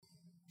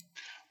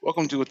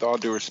Welcome to With All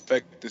Due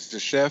Respect. This is the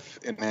Chef,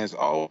 and as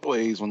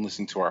always, when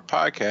listening to our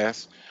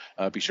podcast,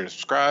 be sure to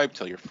subscribe,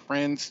 tell your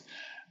friends,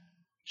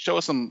 show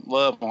us some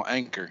love on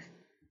Anchor.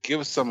 Give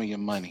us some of your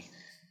money.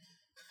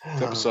 It's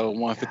episode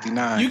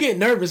 159. You get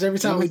nervous every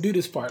time we do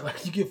this part.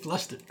 Like, you get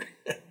flustered.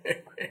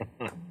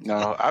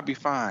 No, I'll be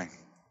fine.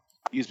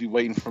 You used to be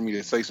waiting for me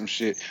to say some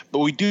shit. But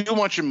we do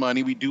want your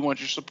money. We do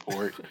want your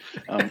support.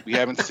 We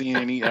haven't seen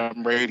any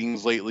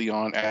ratings lately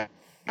on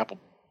Apple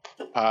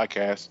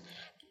Podcasts.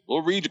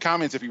 We'll read your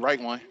comments if you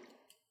write one.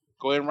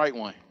 Go ahead and write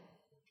one.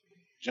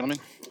 Gentlemen?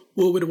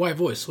 Will with a white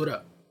voice. What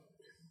up?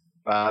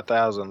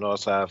 5,000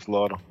 Northside,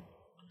 Florida.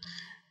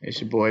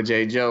 It's your boy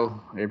J. Joe.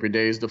 Every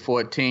day is the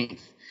 14th.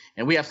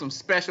 And we have some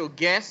special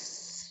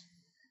guests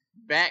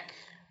back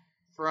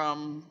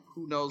from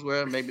who knows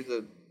where, maybe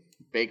the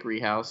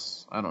bakery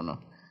house. I don't know.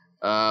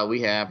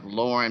 We have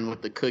Lauren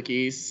with the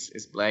cookies.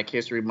 It's Black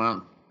History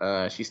Month.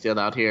 She's still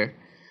out here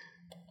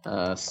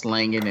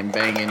slanging and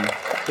banging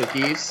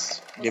cookies.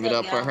 Give it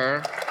up for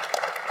her.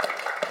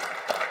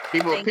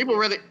 People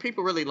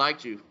really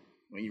liked you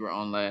when you were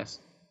on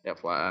last,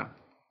 FYI.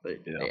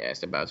 They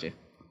asked about you.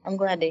 I'm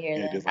glad to hear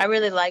that. I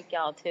really like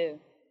y'all too.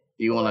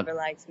 Whoever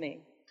likes me.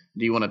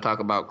 Do you want to talk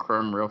about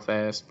Crumb real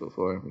fast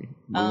before we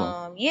move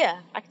on?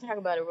 Yeah, I can talk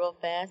about it real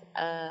fast.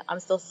 I'm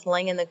still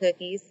slinging the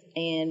cookies,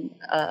 and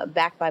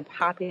backed by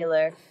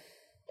popular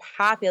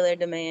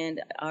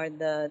demand are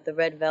the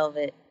red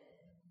velvet.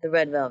 The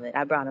red velvet.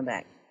 I brought them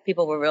back.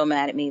 People were real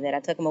mad at me that I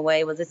took them away.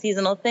 It was a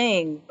seasonal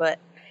thing, but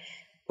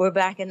we're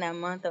back in that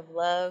month of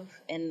love,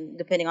 and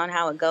depending on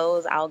how it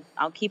goes, I'll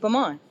keep them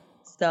on.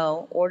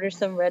 So order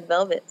some red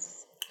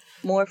velvets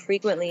more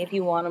frequently if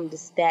you want them to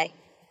stay.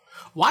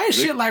 Why is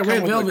shit like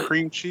red velvet?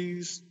 Cream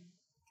cheese.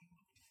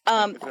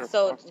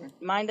 So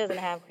mine doesn't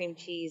have cream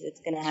cheese. It's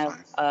gonna have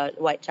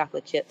white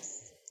chocolate chips.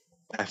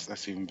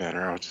 That's even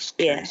better. I was just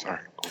curious. All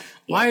right, cool.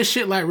 Why is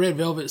shit like red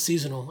velvet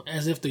seasonal,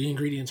 as if the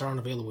ingredients aren't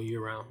available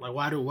year round? Like,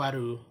 why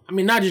do? I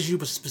mean, not just you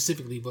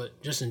specifically,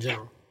 but just in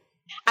general.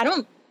 I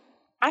don't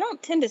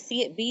tend to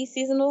see it be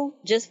seasonal.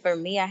 Just for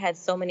me, I had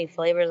so many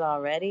flavors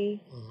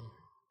already.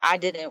 I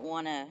didn't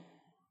want to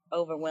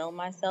overwhelm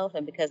myself,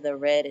 and because they're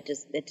red, it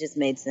just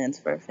made sense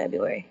for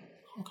February.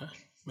 Okay,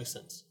 makes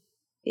sense.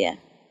 Yeah.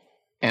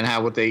 And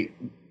how would they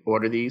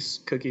order these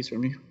cookies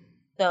from you?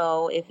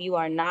 So if you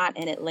are not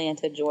in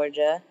Atlanta,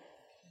 Georgia,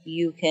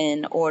 you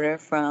can order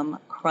from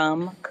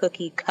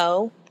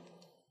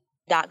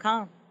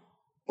crumbcookieco.com.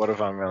 What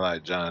if I'm in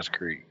like Johns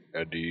Creek?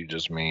 Or do you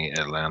just mean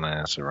Atlanta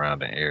and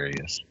surrounding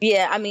areas?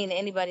 Yeah, I mean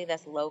anybody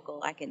that's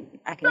local, I can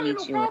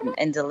meet you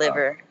and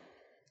deliver.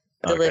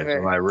 Okay, so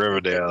like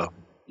Riverdale,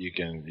 you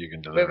can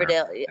deliver.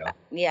 Riverdale,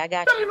 yeah, I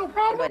got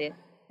you.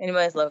 Anybody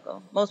that's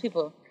local. Most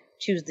people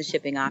choose the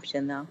shipping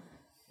option though.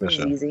 It's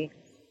easy.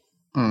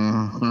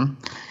 Mm-hmm.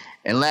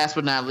 And last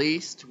but not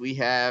least, we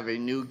have a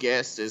new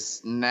guest.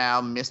 It's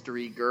now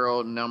Mystery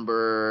Girl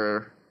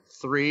number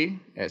 3.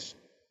 That's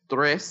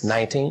tres.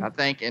 19. I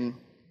think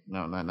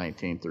no, not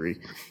 19, 3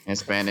 in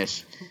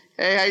Spanish.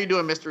 Hey, how you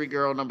doing, Mystery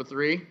Girl number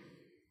 3?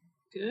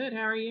 Good,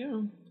 how are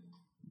you?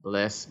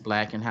 Blessed,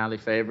 black, and highly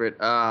favored.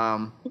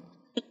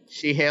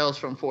 She hails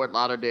from Fort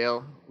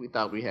Lauderdale. We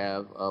thought we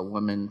have a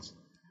women's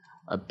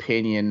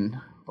opinion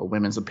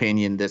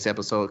this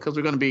episode because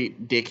we're going to be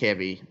dick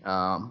heavy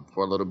for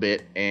a little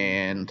bit,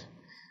 and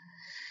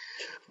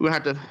we're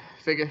going to have to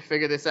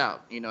figure this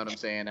out. You know what I'm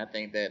saying? I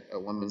think that a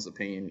woman's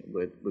opinion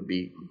would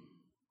be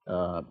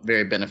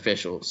very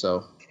beneficial.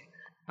 So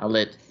I'll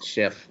let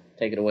Chef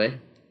take it away.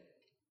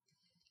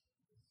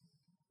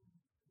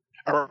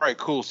 All right,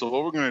 cool. So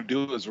what we're going to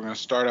do is we're going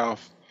to start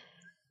off.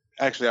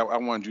 Actually, I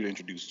wanted you to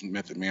introduce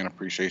Method Man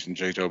Appreciation,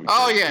 J.J.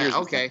 Oh, yeah,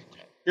 okay.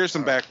 Here's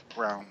some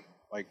background.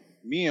 Like,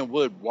 me and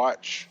Wood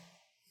watch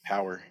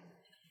Power,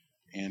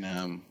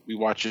 and we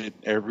watch it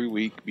every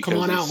week. Because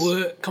Come on out,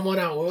 Wood.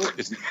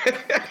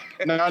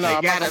 No, I'm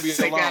not going to be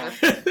alone.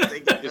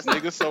 It's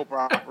nigga soap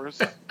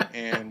operas,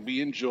 and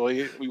we enjoy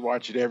it. We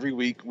watch it every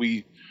week.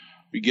 We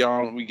get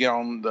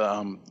on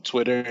the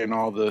Twitter and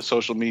all the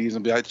social medias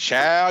and be like,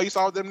 "Chow, you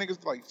saw what them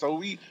niggas like." So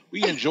we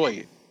enjoy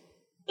it,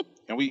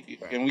 and we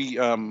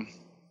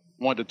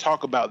wanted to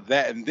talk about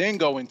that and then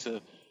go into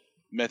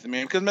Method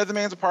Man, because Method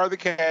Man's a part of the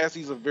cast.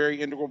 He's a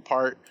very integral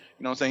part.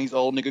 You know what I'm saying? He's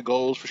old nigga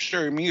goals for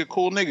sure. I mean, he's a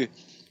cool nigga.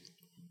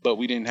 But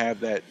we didn't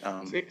have that.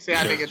 See,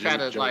 I think it's trying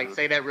to like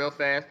say that real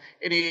fast.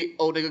 Any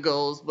old nigga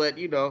goals, but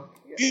you know.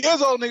 He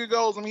is old nigga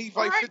goals. I mean, he's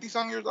like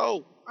 50-some years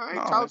old.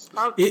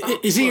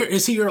 Is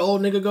he your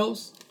old nigga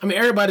goals? I mean,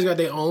 everybody's got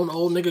their own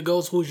old nigga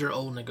goals. Who's your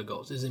old nigga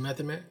goals? Is it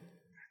Method Man?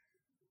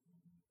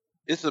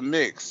 It's a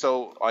mix.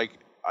 So like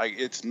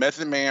it's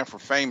Method Man for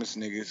famous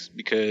niggas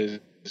because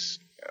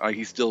like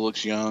he still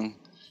looks young.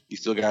 He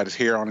still got his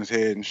hair on his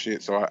head and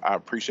shit. So I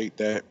appreciate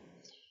that.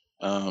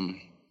 And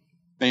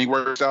he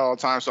works out all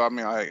the time. So I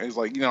mean, it's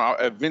like, you know,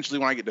 eventually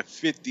when I get to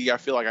 50, I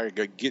feel like I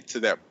could get to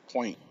that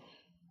point.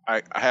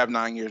 I have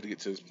 9 years to get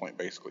to this point,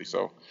 basically.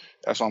 So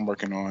that's what I'm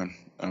working on.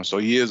 So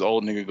he is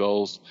old nigga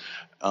goals.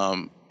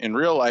 In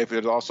real life,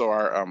 there's also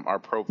our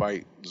pro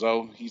fight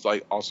Zoe. He's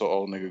like also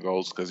old nigga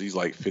goals because he's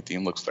like 50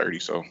 and looks 30.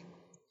 So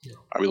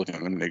I be looking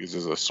at them niggas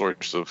as a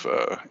source of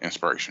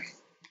inspiration.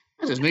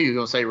 I just knew you were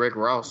gonna say Rick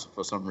Ross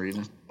for some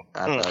reason.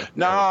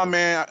 Nah,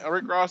 man,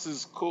 Rick Ross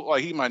is cool.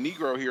 Like, he my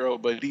Negro hero,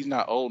 but he's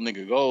not old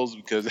nigga goals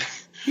because that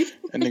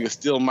nigga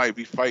still might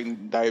be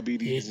fighting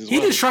diabetes as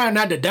well. He just trying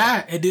not to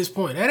die at this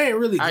point. That ain't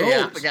really goals.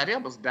 Yeah, I forgot he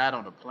almost died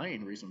on a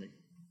plane recently.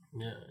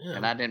 Yeah.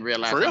 And I didn't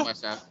realize For how real?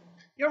 much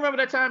You remember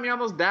that time he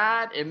almost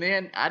died, and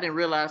then I didn't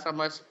realize how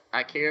much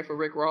I cared for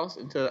Rick Ross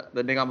until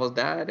the nigga almost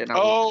died, and I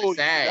was really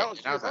sad.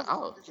 I was like,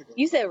 oh.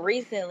 You said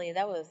recently.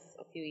 That was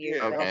a few years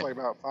Yeah, ago. that was like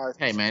about 5.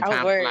 Hey man, I was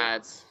time worried.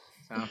 flies.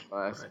 Time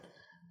flies.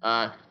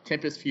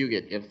 Tempest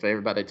Fugit, if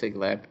everybody took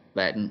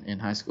Latin in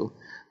high school.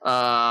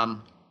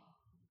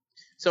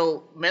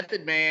 So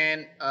Method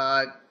Man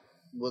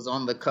was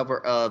on the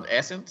cover of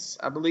Essence,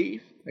 I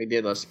believe. They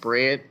did a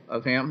spread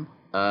of him,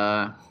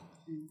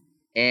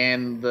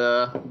 and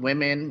the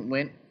women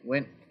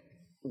went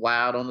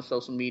wild on the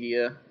social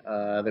media.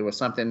 There was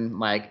something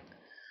like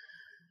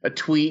a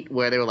tweet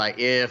where they were like,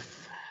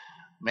 if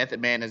Method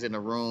Man is in the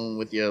room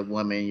with your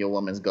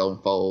woman's going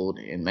to fold.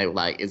 And they were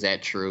like, is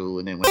that true?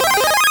 And then went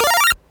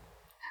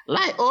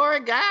like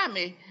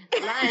origami,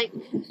 like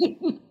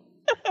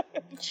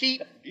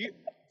cheap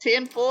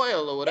tin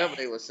foil or whatever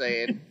they were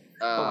saying.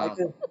 Like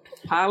a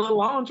pile of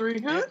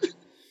laundry, huh?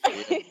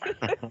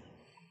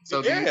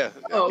 So Yeah.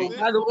 Oh,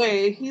 by the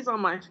way, he's on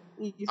my.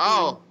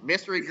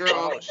 Mystery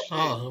Girl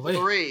wait.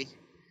 3.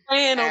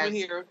 Man As- over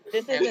here.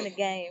 This isn't a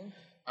game.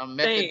 A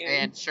Method Damn.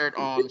 Man shirt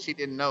on. She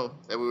didn't know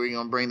that we were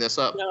gonna bring this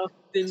up. No,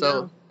 didn't So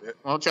know.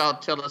 why don't y'all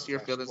tell us your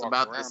feelings Walk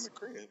about around this the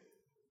crib.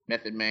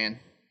 Method Man?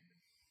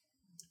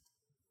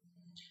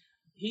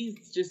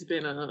 He's just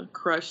been a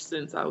crush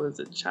since I was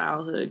a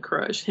childhood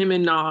crush. Him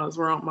and Nas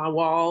were on my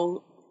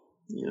wall,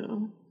 you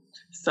know.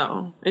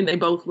 So, and they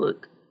both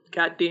look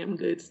goddamn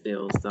good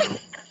still. So,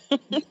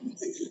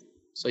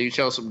 So you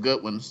chose some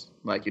good ones,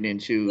 like you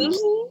didn't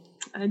choose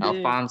I did.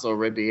 Alfonso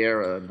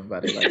Ribeiro and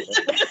nobody like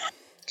that.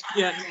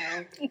 Yeah.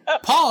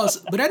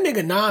 Pause. But that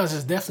nigga Nas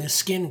is definitely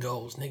skin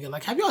goals, nigga.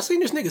 Like, have y'all seen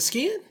this nigga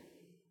skin?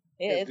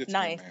 Yeah, Good it's skin,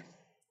 nice. man.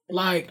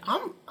 Like,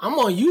 I'm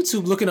on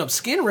YouTube looking up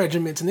skin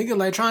regimens, nigga,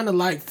 like trying to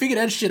like figure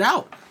that shit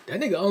out. That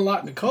nigga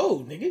unlocked the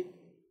code, nigga.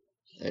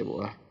 Hey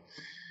boy.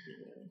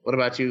 What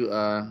about you,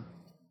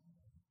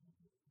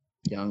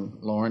 young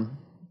Lauren?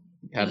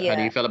 How do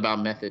Yeah. you feel about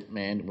Method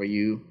Man? Were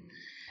you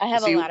I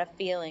have See- a lot of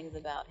feelings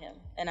about him,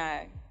 and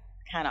I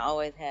kind of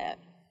always have.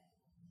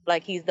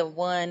 Like, he's the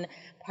one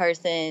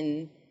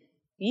person,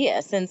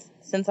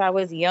 since I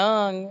was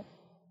young,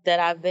 that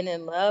I've been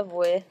in love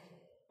with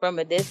from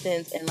a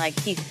distance, and like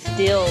he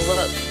still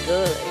looks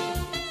good.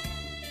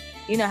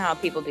 You know how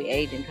people be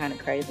aging kind of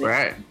crazy,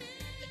 right?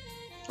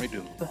 We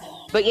do.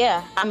 But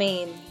yeah, I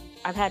mean,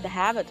 I've had to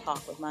have a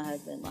talk with my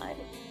husband, like,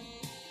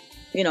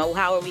 you know,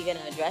 how are we gonna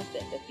address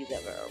this if he's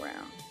ever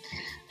around?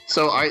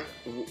 So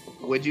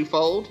would you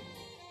fold?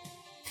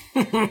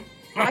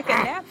 Like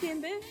a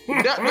napkin, bitch.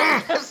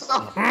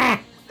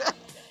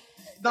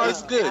 No,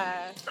 it's good.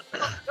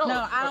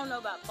 No, I don't know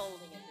about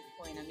folding at this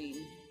point. I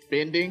mean,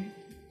 Bending.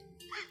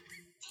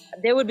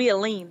 there would be a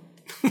lean.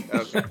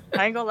 Okay.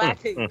 I ain't gonna lie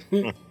to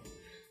you.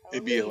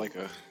 It'd be like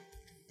a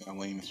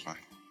lean is fine.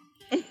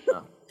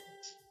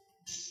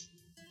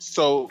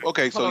 So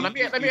okay, so Hold on, let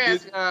me you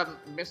ask, did-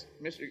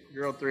 Mr.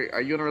 Girl 3.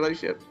 Are you in a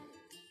relationship?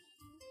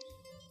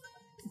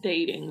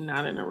 Dating,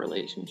 not in a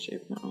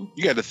relationship, no.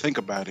 you got to think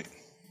about it.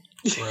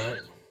 Right.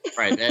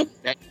 Right.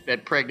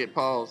 That pregnant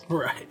pause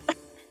Right.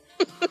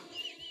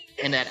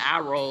 and that eye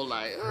roll,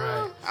 like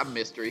Right. I'm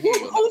mystery. Who's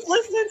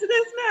listening to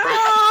this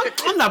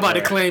now? I'm not about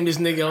to claim this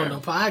nigga on no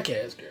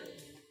podcast, girl.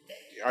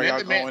 Are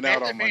y'all going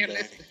out on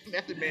Monday?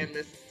 Method Man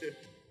listens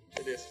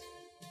to this.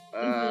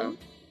 Mhm.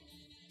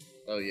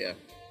 Oh yeah.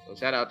 So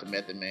shout out to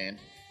Method Man.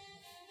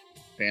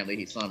 Apparently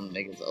he's some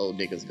niggas old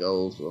niggas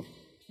goals. So.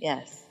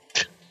 Yes.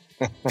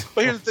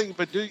 But here's the thing.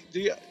 But do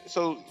you?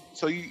 So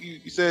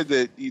you said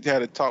that you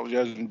had a talk with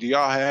your husband. Do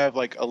y'all have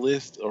like a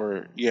list,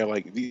 or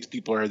like these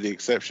people are the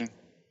exception?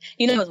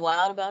 You know what's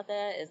wild about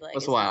that is like,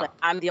 What's it's just wild? like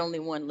I'm the only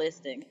one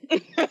listing. I'll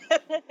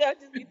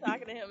just be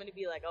talking to him and he'd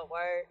be like, "Oh,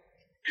 word."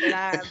 And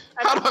I'd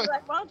be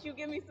like, "Why don't you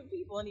give me some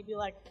people?" And he'd be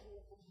like,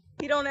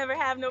 "He don't ever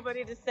have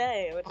nobody to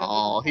say." Which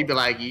Oh, he'd be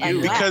like you. Like,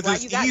 wow. Because why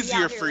it's you got me easier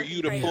out here for looking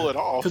you to crazy? pull it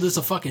off. Because it's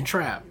a fucking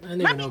trap. I didn't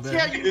Let even know me better.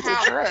 tell you It's a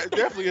how. trap.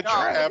 Definitely a No.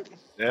 trap.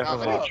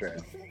 Definitely Look. a trap.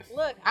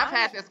 Look, I've I'm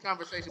had this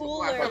conversation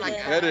before. I cooler feel like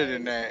than- Better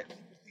than that.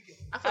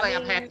 I feel like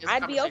I've had this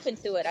I'd be open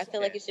conversation. to it. I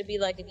feel like it should be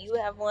like if you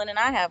have one and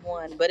I have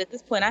one. But at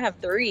this point, I have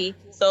 3.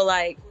 So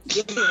like,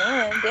 give me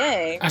one.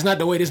 Dang. That's not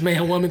the way this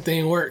man-woman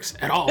thing works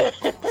at all.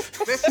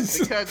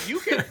 Listen, because you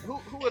can. Who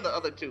are the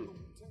other two?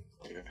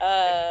 Who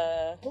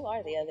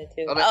are the other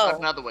 2? Oh, that's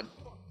another one.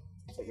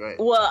 Go ahead.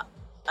 Well,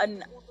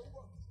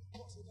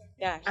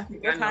 gosh, I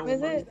think what I time know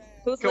is one. it?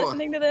 Who's Go on.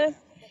 listening to this?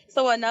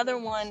 So another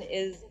one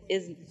is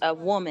a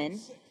woman.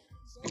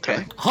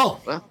 Okay. Oh,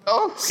 Well,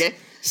 oh, okay.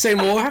 say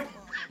more.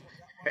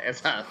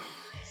 As I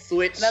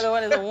switch. Another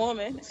one is a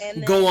woman. And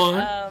then, Go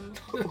on.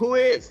 Who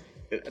is?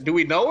 Do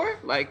we know her?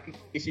 Like,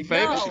 is she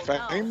famous?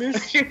 No.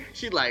 Famous?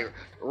 She like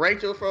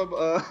Rachel from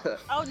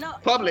Oh no,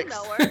 Publix. You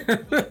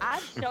know her.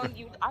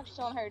 I've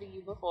shown her to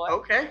you before.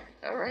 Okay,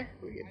 all right.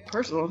 We get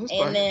personal on this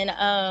part. And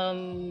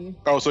then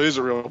Oh, so he's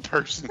a real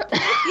person.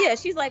 yeah,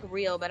 she's like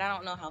real, but I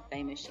don't know how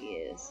famous she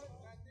is.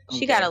 She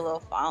Okay. got a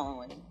little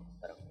following,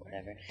 but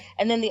whatever.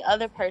 And then the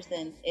other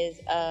person is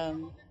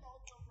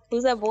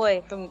who's that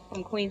boy from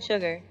Queen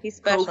Sugar? He's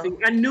special. Kofi.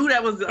 I knew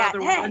that was the other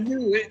one. I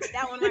knew it.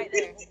 That one right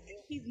there.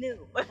 He's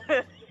new. But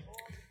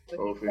he's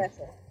Kofi.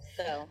 special.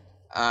 So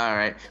All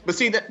right, but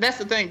see that's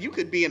the thing. You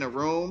could be in a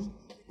room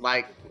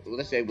like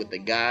let's say with the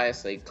guys,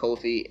 say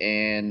Kofi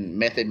and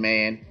Method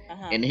Man,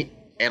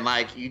 and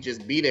like you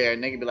just be there,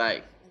 and they could be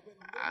like,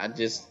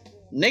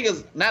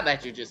 niggas. Not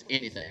that you're just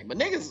anything, but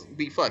niggas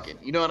be fucking.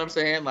 You know what I'm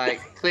saying?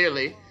 Like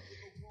clearly,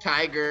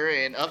 Tiger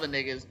and other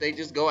niggas, they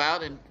just go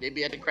out and they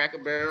be at the Cracker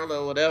Barrel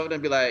or whatever,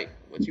 and be like,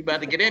 "What you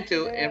about to get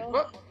into?" And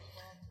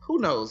who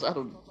knows? I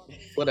don't.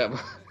 Whatever.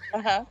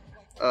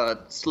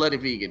 Slutty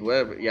vegan,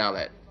 wherever y'all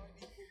at.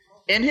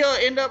 And he'll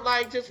end up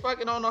like just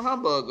fucking on a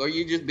humbug, or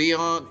you just be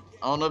on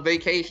a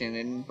vacation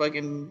in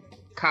fucking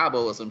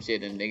Cabo or some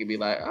shit, and they could be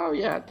like, "Oh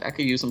yeah, I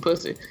could use some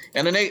pussy,"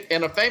 and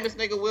a famous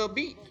nigga will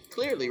beat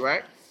clearly,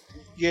 right?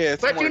 Yeah,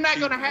 but you're not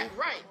gonna have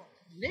right.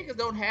 Niggas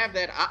don't have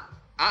that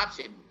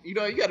option. You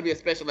know, you got to be a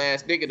special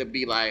ass nigga to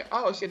be like,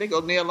 "Oh shit, they go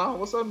Neil Long.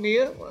 What's up,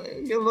 Neil?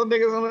 Get little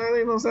niggas on there,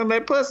 you know, some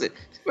that pussy.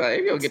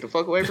 Like, you don't get the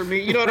fuck away from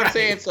me." You know what I'm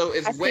saying? So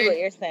it's I see what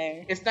you're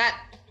saying. It's not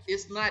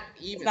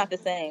even. It's not the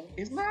same.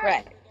 It's not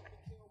right.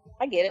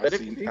 I get it. But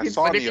if you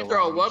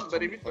throw a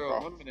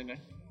woman in there,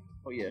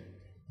 oh yeah.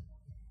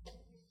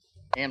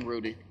 And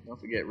Rudy, don't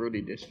forget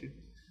Rudy dissed you.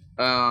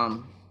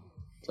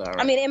 Sorry.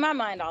 I mean, in my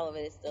mind, all of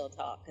it is still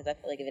talk because I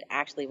feel like if it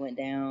actually went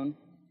down,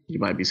 you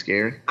might be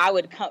scared. I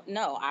would come.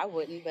 No, I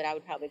wouldn't. But I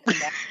would probably come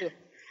back to.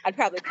 I'd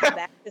probably come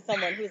back to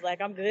someone who's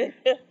like, "I'm good."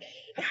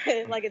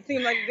 Like it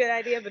seemed like a good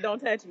idea, but don't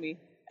touch me.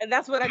 And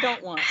that's what I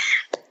don't want.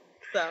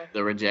 So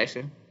the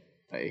rejection.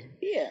 Hey.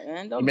 Yeah,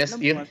 man. Don't you miss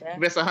want that.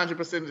 You miss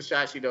 100% of the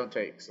shots you don't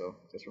take. So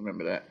just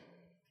remember that.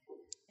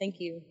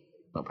 Thank you.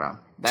 No problem.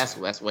 That's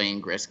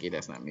Wayne Gretzky.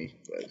 That's not me.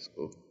 But it's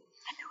cool.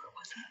 I know it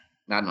wasn't.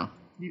 I know.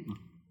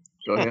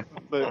 Go ahead.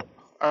 But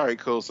all right,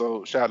 cool.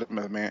 So shout out to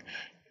Method Man.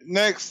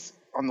 Next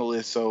on the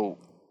list, so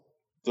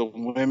the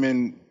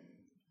women.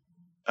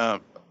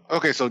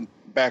 Okay, so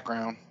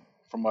background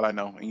from what I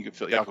know, and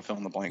y'all can fill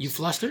in the blanks. You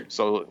flustered?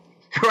 So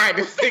right,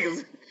 this thing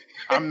is.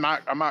 I'm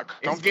not.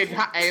 It's getting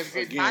hot. It's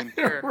getting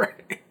hot.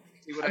 Right.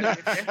 See what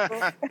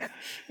I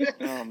did?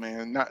 Oh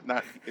man, not.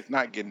 It's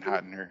not getting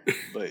hot in here.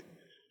 But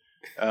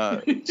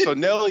so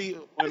Nelly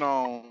went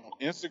on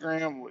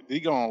Instagram. Did he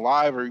go on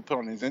live or he put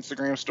on his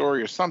Instagram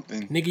story or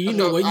something? Nigga, you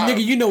know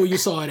where you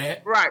saw it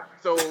at. Right.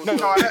 So no,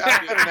 I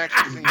haven't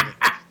actually seen it.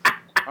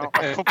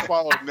 I don't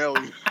follow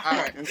Nelly. All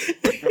right.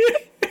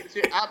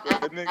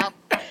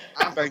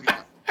 Thank you.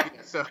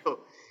 So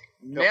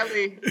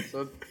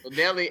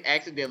Nelly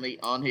accidentally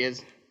on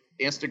his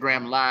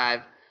Instagram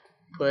live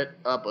put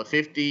up a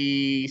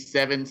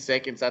 57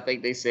 seconds, I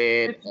think they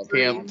said, of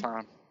him.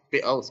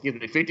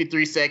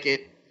 53-second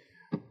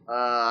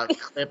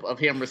clip of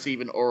him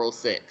receiving oral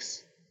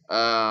sex.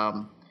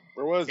 Where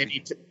was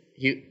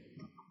he?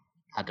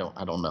 I don't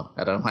know.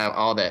 I don't have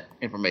all that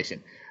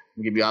information.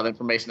 I'll give you all the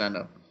information I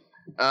know.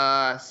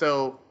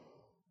 So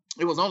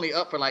it was only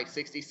up for like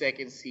 60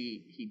 seconds.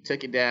 He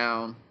took it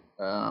down.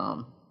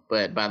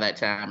 But by that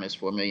time, it's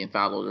 4 million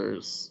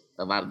followers.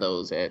 A lot of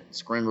those had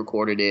screen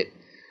recorded it,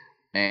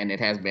 and it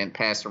has been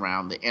passed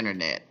around the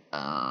internet.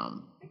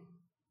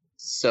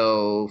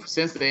 So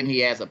since then,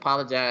 he has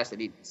apologized.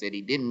 He said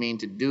he didn't mean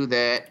to do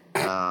that.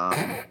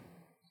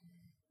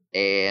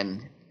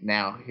 And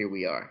now here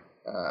we are.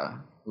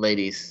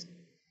 Ladies,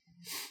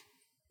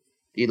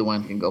 either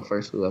one can go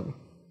first, whoever.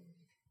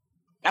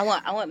 I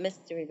want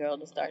Mystery Girl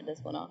to start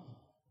this one off.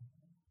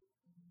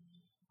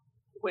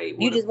 Wait,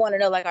 you just want to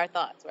know like our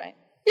thoughts, right?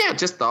 Yeah,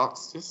 just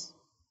thoughts. Just,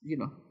 you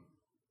know.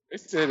 They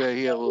said that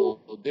he had a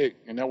little dick,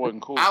 and that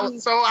wasn't cool. I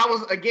was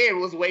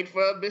waiting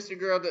for Mr.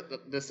 Girl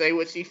to say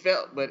what she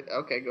felt, but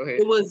okay, go ahead.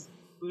 It was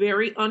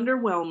very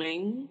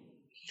underwhelming.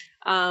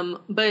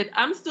 But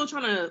I'm still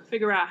trying to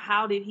figure out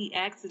how did he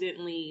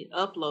accidentally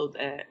upload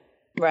that?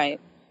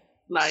 Right.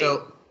 Like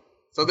so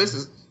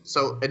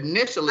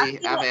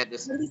initially I've had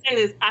this. Let me say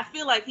this. I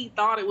feel like he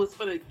thought it was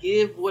gonna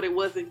give what it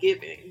wasn't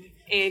giving.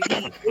 And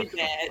he did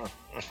that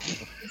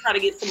to try to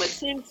get some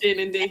attention,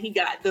 and then he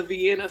got the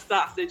Vienna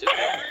sausage.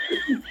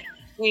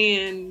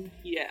 And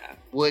yeah.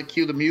 Would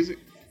cue the music?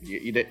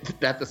 You did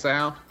that the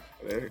sound?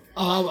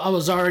 Oh, I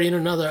was already in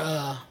another.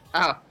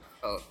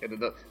 In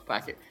another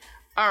pocket.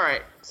 All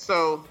right,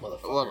 so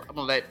I'm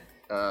gonna let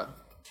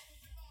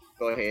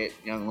go ahead,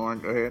 young Lauren.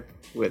 Go ahead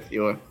with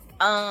your.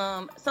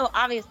 So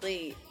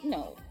obviously,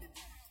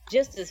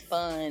 just as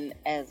fun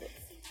as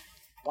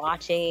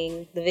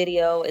watching the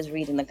video is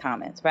reading the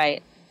comments,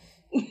 right?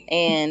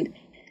 And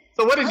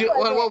so what did you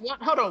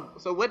hold on.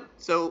 So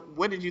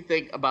what did you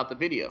think about the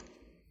video?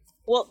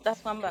 Well,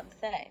 that's what I'm about to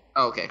say.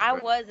 Oh, okay. I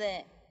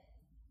wasn't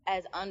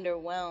as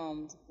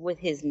underwhelmed with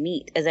his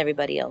meat as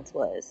everybody else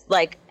was.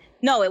 Like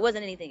No, it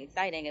wasn't anything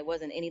exciting. It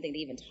wasn't anything to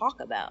even talk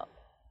about.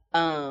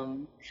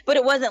 But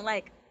it wasn't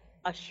like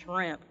a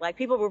shrimp. Like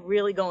people were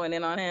really going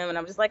in on him, and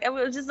I'm just like, it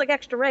was just like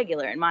extra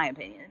regular, in my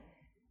opinion.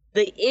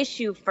 The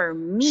issue for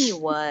me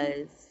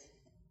was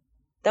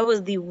that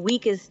was the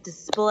weakest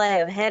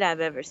display of head I've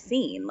ever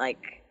seen.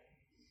 Like,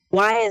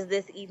 why is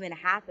this even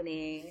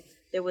happening?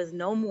 There was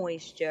no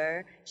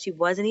moisture. She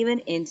wasn't even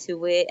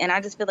into it, and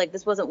I just feel like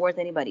this wasn't worth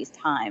anybody's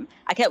time.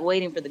 I kept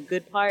waiting for the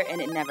good part,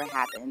 and it never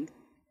happened.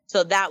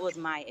 So that was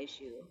my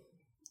issue.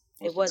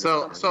 It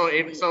wasn't. So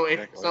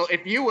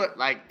if you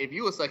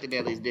were sucking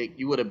Nelly's dick,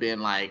 you would have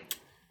been like,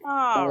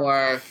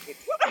 or.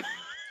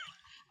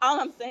 All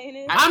I'm saying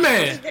is, my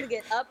man, it's gonna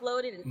get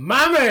uploaded and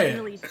my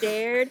man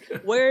shared.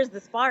 Where's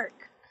the spark?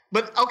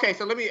 But okay,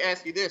 so let me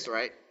ask you this,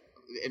 right?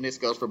 And this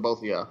goes for both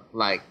of y'all.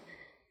 Like,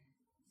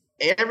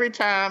 every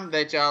time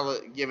that y'all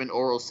are giving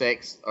oral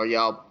sex, or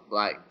y'all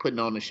like putting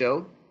on the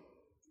show,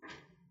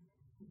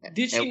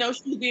 did she know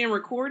she was being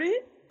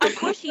recorded? Of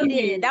course she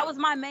did. That was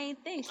my main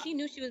thing. She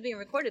knew she was being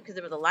recorded because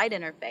there was a light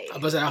in her face.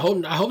 But I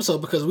hope so,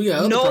 because we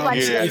got other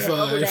problems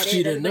if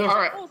she didn't know.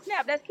 Right. Oh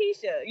snap, that's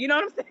Keisha. You know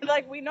what I'm saying?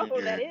 Like, we know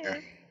who that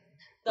is.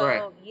 So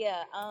right.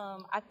 Yeah,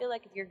 I feel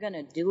like if you're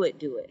gonna do it,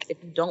 do it. If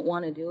you don't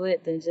want to do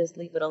it, then just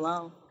leave it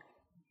alone.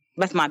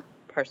 That's my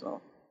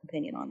personal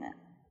opinion on that.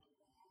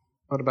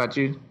 What about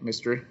you,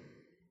 Mystery?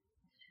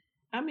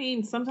 I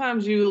mean,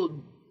 sometimes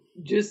you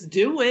just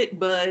do it,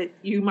 but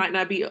you might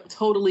not be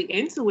totally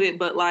into it.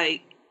 But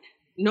like,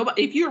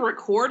 nobody. If you're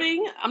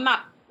recording, I'm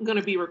not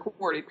gonna be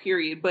recorded.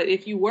 Period. But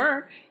if you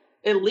were,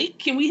 at least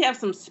can we have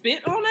some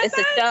spit on that? It's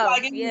a show.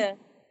 Like, it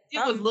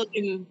was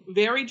looking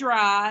very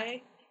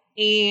dry.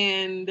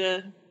 And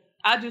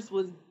I just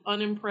was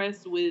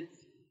unimpressed with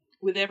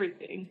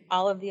everything.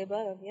 All of the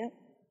above, yep.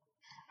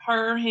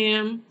 Her,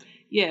 him,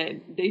 yeah,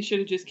 they should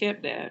have just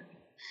kept that.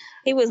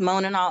 He was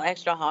moaning all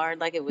extra hard,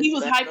 like it was. He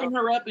was hyping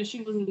her up, and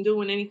she wasn't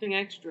doing anything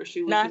extra.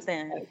 She was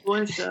nothing. Just,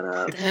 boy, shut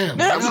up. Damn,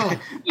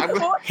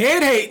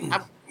 head hating.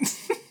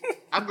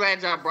 I'm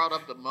glad y'all brought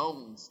up the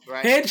moans,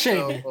 right? Head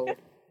shaming. So,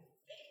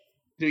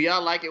 do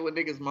y'all like it when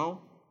niggas moan?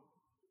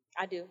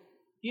 I do.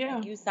 Yeah.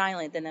 If you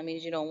silent, then that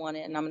means you don't want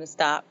it, and I'm gonna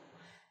stop.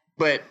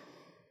 But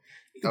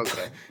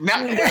okay,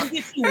 now don't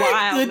get too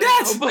wild.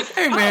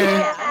 Hey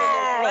man,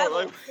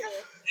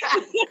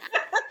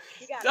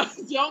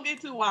 don't get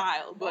too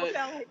wild. But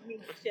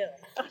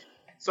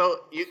so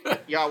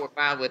y'all were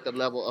fine with the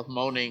level of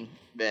moaning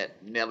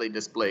that Nelly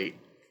displayed.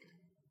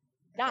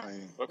 Not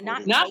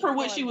for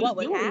what she was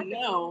doing.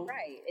 No,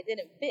 right? It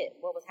didn't fit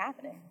what was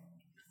happening.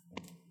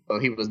 So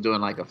he was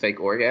doing like a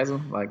fake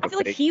orgasm, like I feel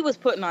like he was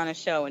putting on a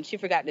show and she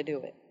forgot to do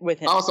it with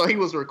him. Also, he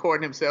was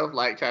recording himself,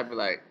 like trying to be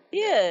like,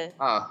 yeah.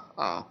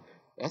 Oh,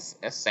 that's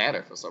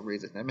sadder for some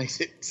reason. That makes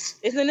it.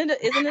 Isn't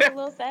it a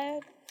little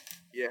sad?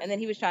 Yeah. And then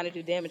he was trying to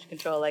do damage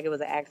control like it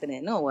was an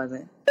accident. No, it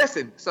wasn't.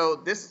 Listen,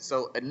 so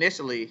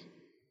initially,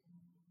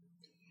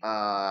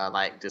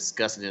 like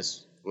discussing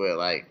this with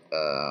like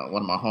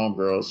one of my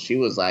homegirls, she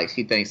was like,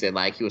 she thinks that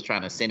like he was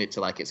trying to send it to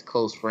like his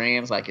close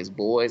friends, like his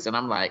boys, and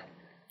I'm like,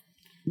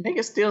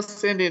 niggas still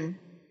sending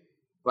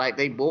like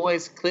they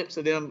boys clips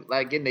of them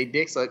like getting their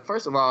dick sucked.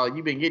 First of all,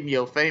 you've been getting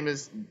your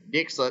famous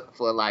dick sucked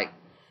for like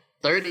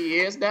 30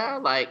 years now.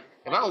 Like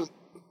if I was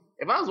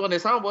one of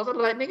his homeboys, I'd be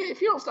like, nigga,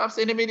 if you don't stop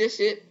sending me this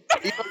shit,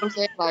 you know what I'm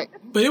saying? Like,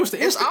 but it was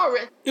the it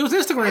was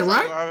Instagram,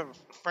 right? I have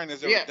a friend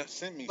that's ever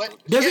sent me.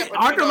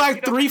 Aren't there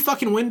like 3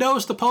 fucking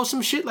windows to post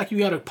some shit? Like you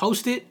gotta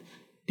post it,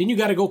 then you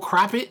gotta go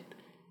crop it,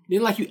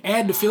 then like you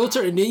add the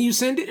filter and then you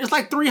send it. It's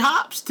like 3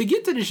 hops to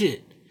get to the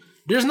shit.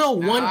 There's no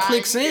one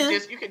click send.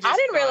 I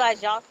didn't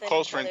realize y'all sent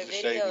each other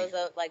videos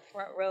of like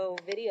front row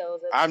videos.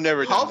 I've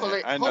never done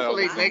that.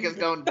 Hopefully niggas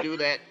don't do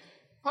that.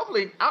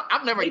 Hopefully,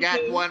 I've never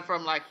got one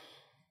from like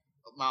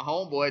my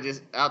homeboy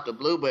just out the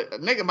blue, but a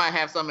nigga might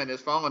have something in his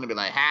phone and be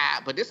like,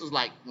 "Ha!" But this was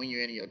like when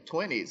you're in your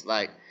 20s,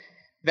 like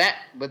that.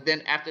 But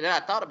then after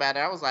that, I thought about it.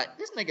 I was like,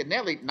 this nigga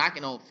Nelly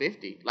knocking on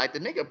 50. Like the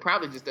nigga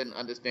probably just didn't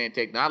understand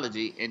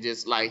technology and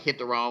just like hit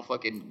the wrong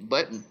fucking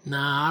button.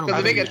 Nah, I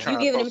don't. You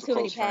giving him too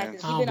many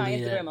passes. He's been on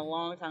Instagram a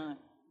long time.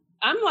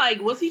 I'm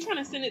like, was he trying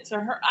to send it to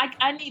her?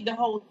 I need the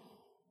whole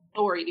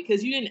story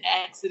because you didn't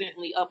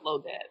accidentally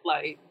upload that.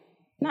 Like,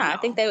 I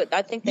think they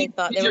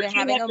thought they were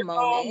having a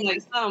moment.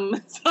 Like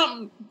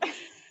some.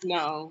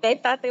 No. They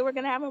thought they were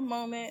gonna have a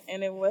moment,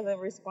 and it wasn't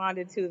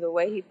responded to the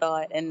way he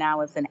thought, and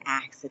now it's an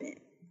accident.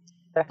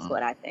 That's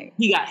what I think.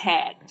 He got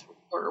hacked,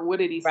 or what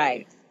did he say?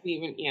 Right.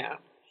 Even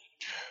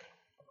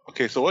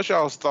Okay, so what's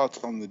y'all's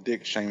thoughts on the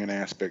dick shaming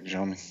aspect,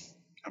 Johnny?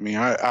 I mean,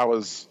 I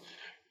was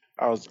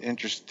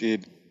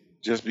interested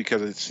just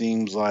because it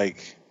seems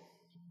like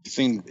it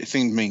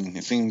seemed mean.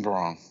 It seemed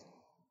wrong.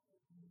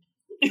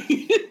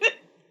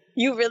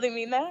 You really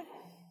mean that?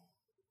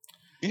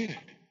 Yeah.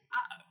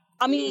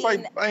 I mean, it's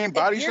like I ain't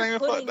body shaming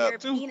fucked up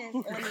too. Penis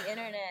on the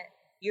internet,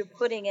 you're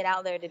putting it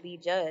out there to be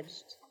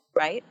judged,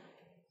 right?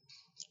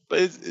 But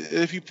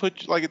if you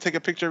take a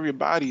picture of your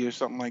body or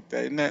something like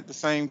that, isn't that the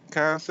same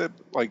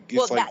concept? Like,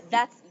 it's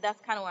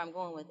that's kind of where I'm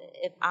going with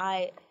it.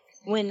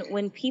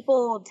 when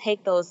people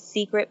take those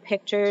secret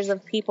pictures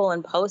of people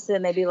and post it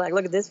and they be like,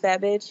 look at this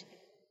fat bitch,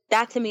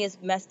 that to me is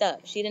messed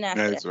up. She didn't ask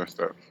for That's that. messed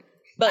up.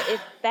 But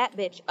if that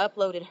bitch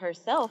uploaded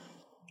herself,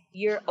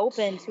 you're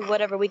open to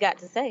whatever we got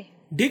to say.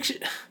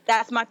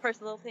 That's my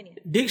personal opinion.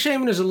 Dick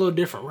shaming is a little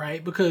different,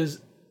 right?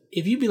 Because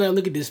if you be like,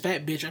 look at this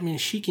fat bitch, I mean,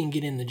 she can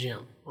get in the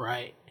gym,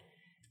 right?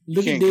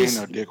 Look at this.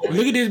 Look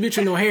at this bitch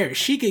with no hair.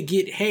 She could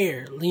get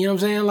hair. You know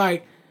what I'm saying?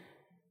 Like,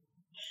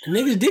 a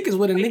nigga's dick is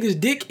what a nigga's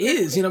dick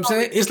is. You know what I'm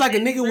saying? It's like a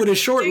nigga with a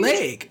short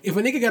leg. If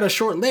a nigga got a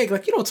short leg,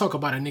 like, you don't talk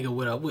about a nigga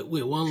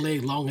with one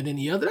leg longer than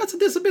the other. That's a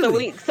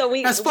disability.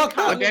 That's fucked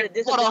up.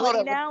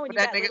 Hold on. Would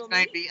that nigga's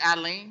name be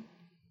Eileen?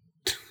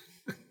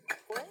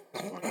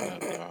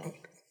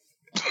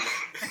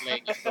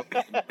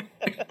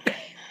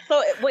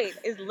 So wait,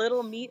 is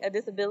little meat a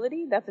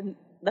disability? That's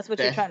what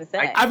you're trying to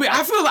say. I mean,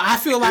 I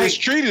feel like it's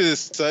treated as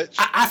such.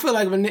 I feel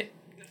like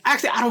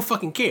actually I don't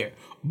fucking care.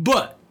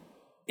 But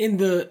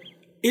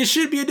it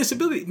should be a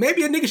disability.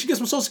 Maybe a nigga should get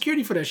some Social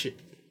Security for that shit.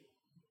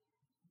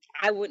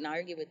 I wouldn't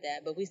argue with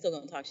that, but we still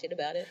gonna talk shit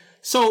about it.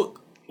 So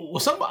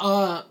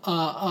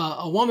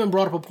a woman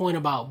brought up a point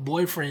about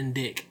boyfriend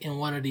dick in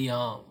one of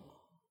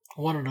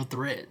the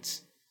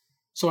threads.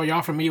 So are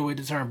y'all familiar with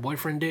the term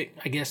boyfriend dick?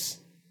 I guess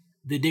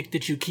the dick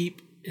that you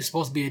keep is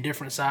supposed to be a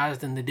different size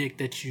than the dick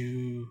that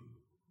you...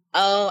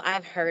 Oh,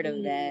 I've heard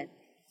of that.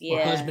 Yeah,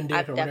 or husband dick,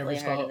 I've or whatever definitely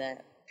it's heard called. of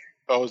that.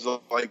 Oh, it's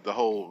like the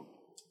whole,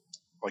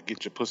 like,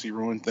 get your pussy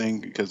ruined thing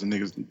because the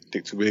nigga's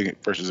dick too big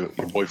versus your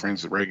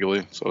boyfriend's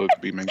regular, so it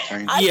could be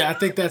maintained. Yeah, I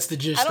think that's the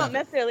gist. I don't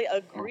necessarily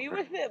agree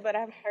with it, but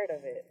I've heard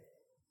of it.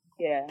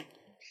 Yeah.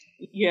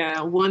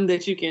 Yeah, one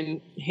that you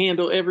can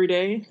handle every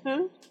day,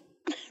 huh?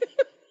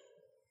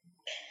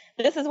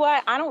 This is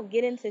why I don't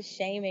get into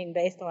shaming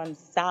based on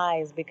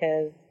size,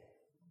 because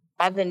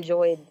I've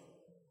enjoyed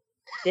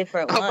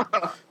different ones.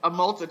 A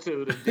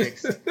multitude of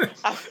dicks.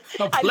 I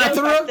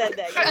never said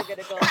that. You were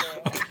gonna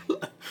go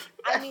there.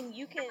 I mean,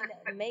 you can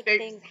make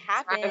things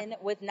happen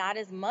with not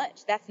as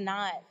much. That's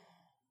not.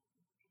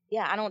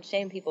 Yeah, I don't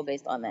shame people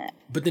based on that.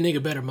 But the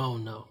nigga better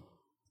moan though.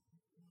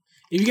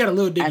 If you got a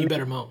little dick, you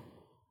better moan.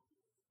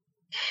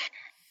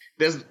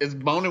 Is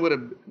moaning with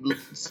a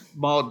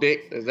small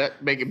dick, does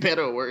that make it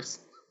better or worse?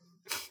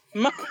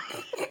 Like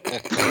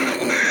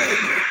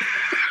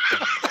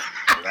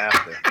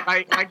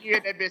you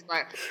hit that bitch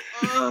like,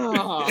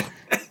 oh.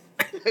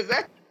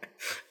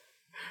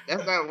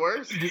 That's not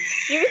worse?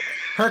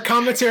 Her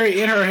commentary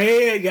in her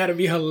head gotta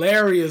be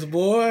hilarious,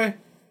 boy. I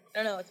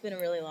don't know. It's been a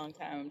really long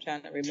time. I'm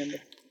trying to remember.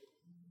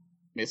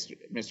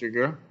 Mystery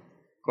girl,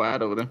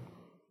 quiet over there.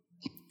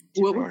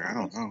 I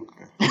don't know.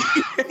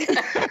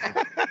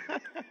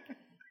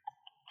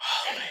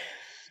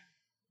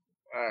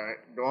 All right,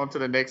 go on to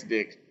the next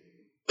dick.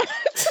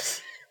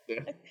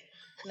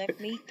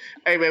 Next meat.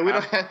 Hey man, we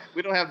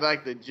don't have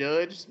like the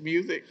judge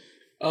music.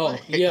 Oh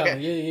like,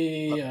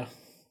 yeah.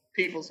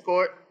 People's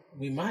Court.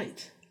 We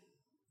might.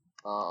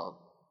 Oh,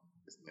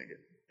 this nigga.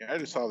 Yeah, I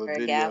just saw the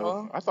video.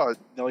 Gavel. I thought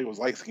Nelly was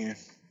light skinned.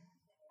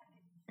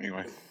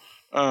 Anyway,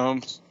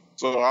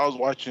 so I was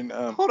watching.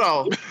 Hold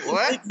on,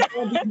 what?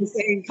 The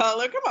same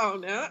color. Come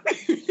on now.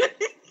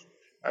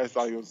 I just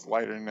thought he was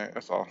lighter than that.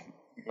 That's all.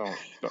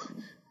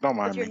 Don't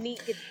mind But your me.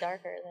 meat gets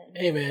darker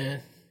then. Hey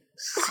man.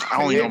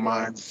 I only know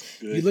mine.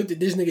 You looked at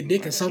this nigga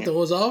dick and something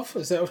was off?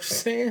 Is that what you're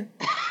saying?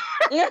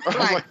 All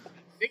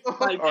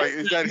right,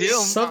 is that him?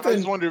 Something,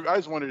 I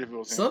just wondered if it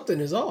was him.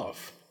 Something is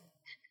off.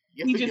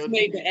 He just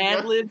made the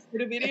ad libs for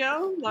the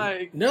video.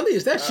 Like, Nelly,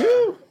 is that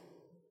you?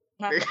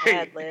 Not the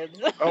ad libs.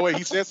 Oh wait,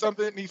 he said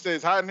something. He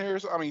says hot in here.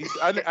 I mean,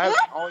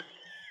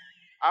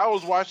 I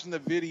was watching the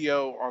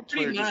video on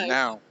Twitter just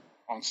now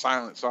on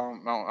silent, so I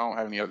don't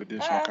have any other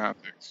additional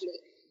context.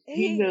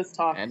 he just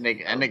talking.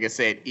 That nigga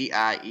said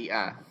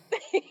EI.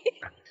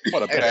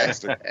 What a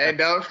bastard! And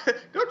don't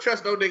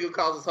trust no nigga who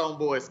calls his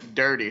homeboys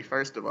dirty.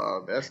 First of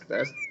all, that's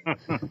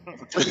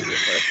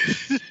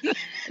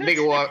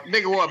nigga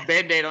wore a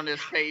Band-Aid on his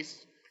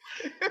face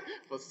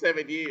for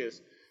 7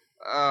 years.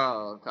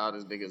 Oh, call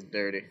this nigga's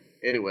dirty.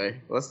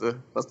 Anyway, what's the?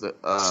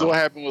 So what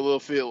happened with Lil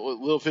Fizz?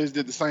 Lil Fizz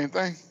did the same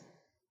thing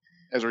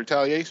as a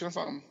retaliation or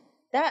something.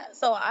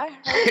 So I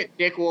heard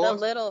Dick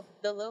the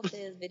Lil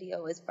Fizz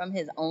video is from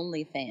his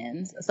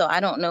OnlyFans. So I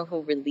don't know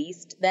who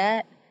released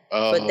that.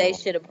 But they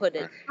should have put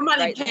it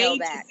Somebody paid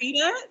back. to see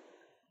that?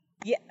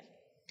 Yeah.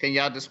 Can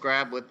y'all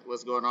describe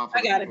what's going on?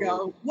 I gotta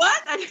go.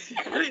 What? I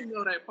didn't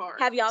know that part.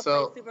 Have y'all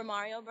played Super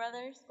Mario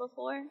Brothers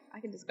before?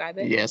 I can describe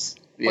it. Yes.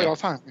 Play all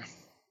the time.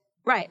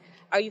 Right.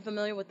 Are you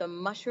familiar with the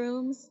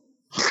mushrooms?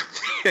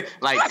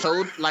 like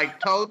toadstool?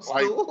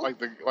 Like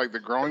the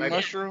growing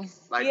mushroom?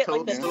 Like like the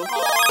toadstool?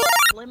 tall,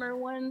 slimmer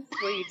ones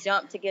where you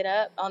jump to get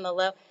up on the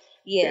left.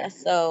 Yeah,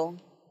 so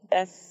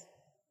that's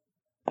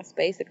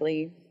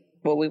basically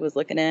what we was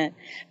looking at.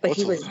 But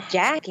he was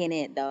jacking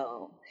it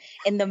though.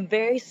 In the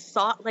very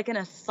soft, like in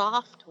a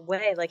soft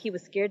way. Like he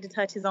was scared to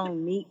touch his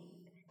own meat.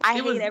 I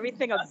hate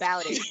everything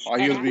about it. Oh,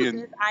 he was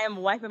being... I am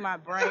wiping my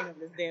brain of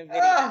this damn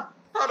video.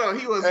 Hold on,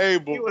 he was. Hey, he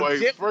boy. was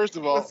gypped, First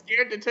of he all, was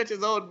scared to touch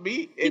his own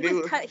meat. And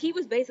He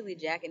was basically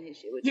jacking his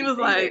shit with He two was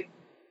fingers.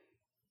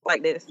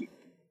 like this.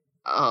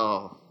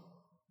 oh,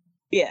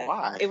 Yeah.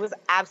 why? It was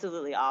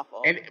absolutely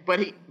awful. But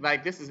he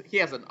he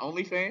has an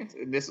OnlyFans,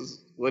 and this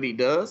is what he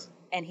does.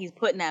 And he's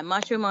putting that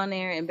mushroom on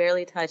there and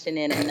barely touching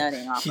it and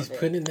nutting off He's of it.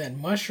 putting that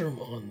mushroom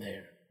on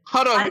there.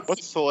 Hold on,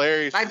 what's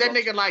hilarious? like is that on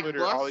nigga like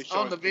Twitter, all bust he's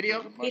showing on the is video.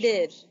 pictures of He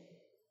did. mushrooms.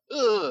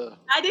 Ugh.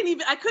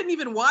 I couldn't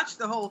even watch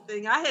the whole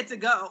thing. I had to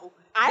go.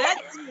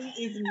 That scene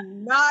is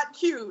not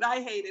cute.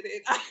 I hated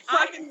it. I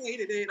fucking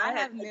hated it. I had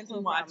have to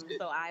mental watch problems, it.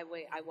 so I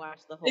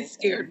watched the whole It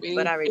scared thing, me.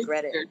 but I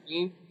regret it. Scared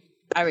me.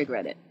 I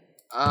regret it.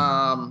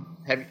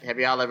 Have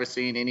y'all ever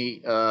seen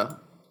any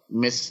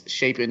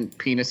misshapen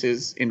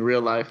penises in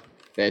real life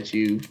that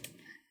you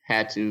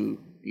had to,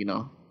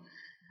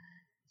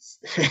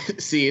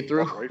 see it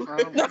through? Away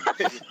from him.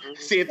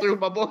 See it through,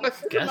 my boy.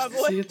 Got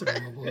to see it through,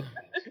 my boy.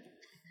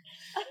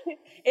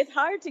 It's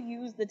hard to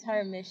use the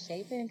term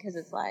misshapen because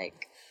it's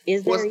like,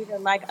 is there What's-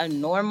 even like a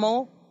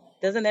normal?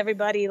 Doesn't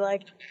everybody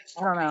like?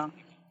 I don't know.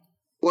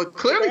 Well,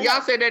 clearly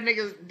y'all said that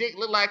nigga's dick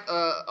looked like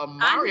a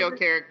Mario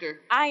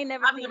character. I ain't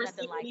never I've seen never nothing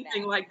seen like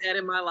anything that. like that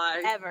in my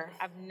life. Ever.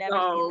 I've never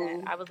No.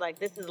 seen that. I was like,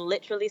 this is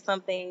literally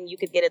something you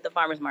could get at the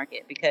farmer's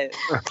market because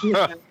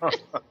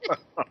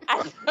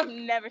I've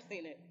never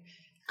seen it.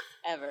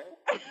 Ever.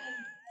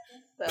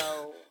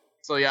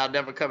 So y'all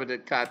never come into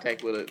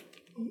contact with it.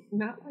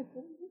 Not like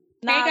that.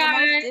 Nah, Hey,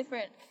 mine's guys.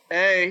 different.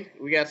 Hey,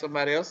 we got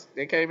somebody else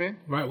that came in.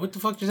 Right, what the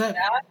fuck just happened?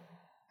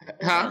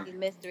 Huh?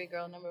 Mystery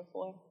girl number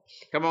 4.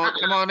 Come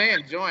on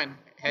in, join.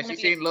 Has she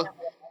seen look?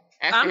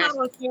 I'm not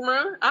on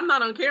camera. I'm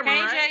not on camera,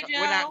 Hey, right? JJ.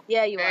 We're not.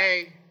 Yeah, you are.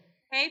 Hey,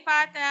 Hey,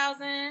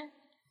 5,000.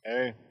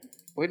 Hey.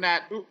 we're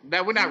not.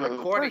 No, we're not You know,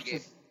 recording first-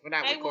 it. We're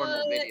not Hey, recording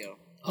the Wood. video.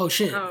 Oh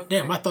shit! Oh,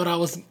 Damn, I thought I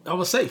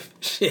was safe.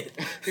 Shit.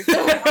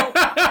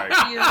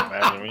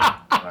 Imagine me.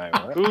 Like,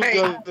 what? Who's Hey,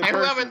 the and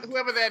person?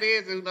 whoever that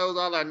is who knows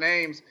all our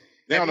names.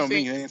 They don't have know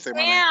you me. seen- They didn't say my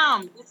name.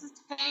 Tam, this is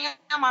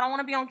Tam. I don't want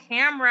to be on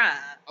camera.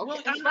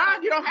 Okay, that's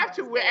fine. You don't have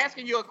to. We're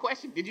asking you a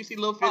question. Did you see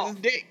Lil Fizz's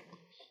dick?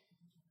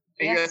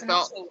 And you Yes, just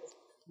thought,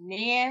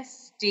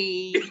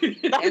 nasty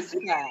as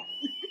fuck.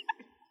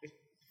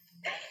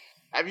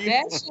 have you?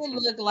 That shit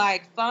look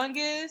like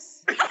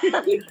fungus,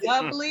 and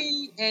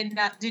bubbly, and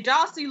did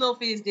y'all see Lil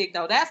Fizz dick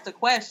though? That's the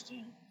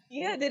question.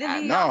 Yeah, did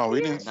it? No,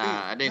 we didn't see.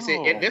 Nah, I didn't see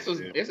No. it. This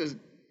is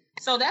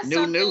So that's new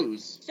something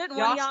news. Shouldn't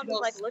Y'all, one of y'all should be go-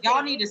 like looking y'all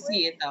at need to it?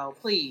 see it though,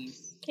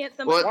 please. Can't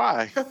somebody?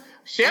 Why?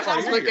 Chef That's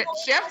just looked at cool.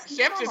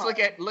 Chef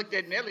just looked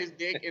at Nellie's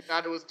dick and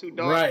thought it was too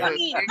dark. Right. I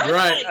mean, Right,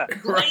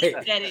 glance right.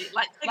 at it,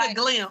 like take a Like-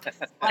 glimpse.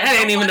 That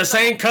ain't even the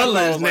same color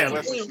as Like Nelly.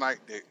 Wesley Snipes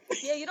dick.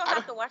 Yeah, you don't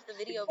have to watch the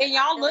video. Can but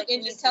I y'all feel look like you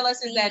and just need tell to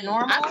us is that see.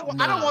 normal? I don't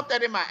Nah. want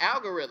that in my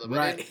algorithm.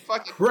 Right. And then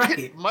fucking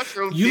Right.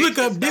 mushroom. You look dicks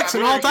up and dicks stuff.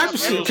 and all type of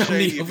It's shit a little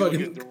coming shady in if your you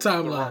fucking get the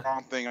timeline.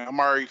 wrong thing. I'm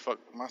already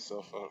fucking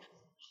myself up.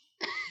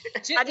 I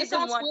just It's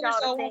on didn't want Twitter, y'all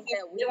to so think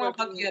that we we were won't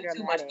fuck being you up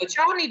too much. dramatic. But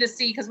y'all need to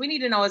see because we need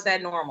to know is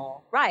that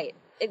normal? Right.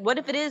 What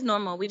if it is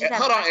normal? We just have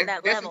Hold to on. watch to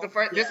that This level.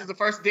 is the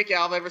first dick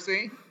y'all have ever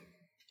seen.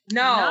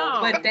 No, No.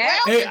 but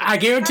that Hey, I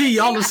guarantee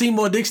y'all have seen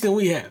more dicks than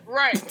we have.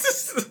 Right.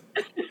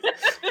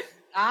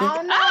 I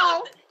don't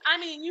know. I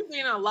mean, you be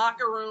in a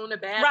locker room, a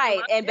bathroom.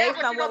 Right, and Yeah, based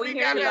but on you what don't we be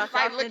hearing down about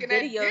there, y'all like, send looking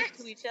at videos dicks.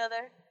 to each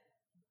other.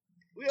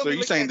 We don't So be you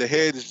looking saying at the dicks.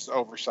 head is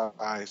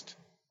oversized?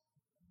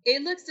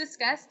 It looks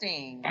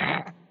disgusting.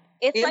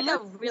 It's It like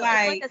a looks real,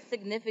 like- it's like a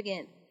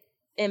significant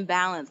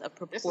imbalance of This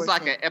proportion. is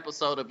like an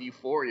episode of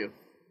Euphoria.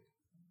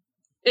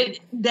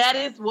 That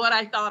is what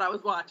I thought I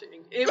was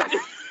watching.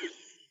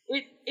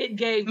 It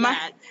gave Mi-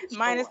 that.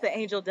 minus the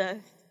angel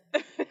dust.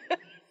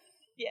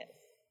 Yes.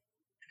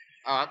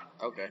 Oh,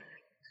 okay.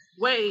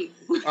 Wait.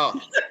 Oh,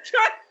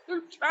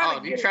 I'm trying oh,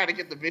 to you get trying to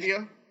get the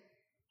video?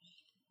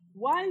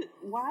 Why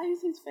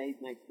is his face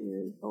next to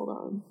his? Hold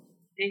on.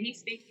 Did he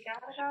speak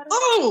out about it?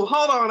 Oh,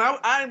 hold on.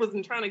 I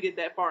wasn't trying to get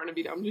that far in the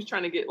video. I'm just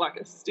trying to get like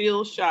a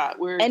still shot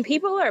where And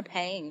people are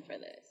paying for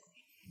this.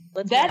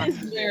 Let's be that is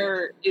honest.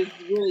 where it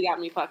really got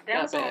me fucked That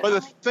up was at. But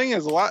the thing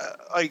is, a lot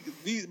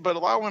but a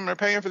lot of women are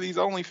paying for these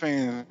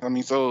OnlyFans. I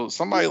mean, so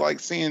somebody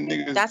likes seeing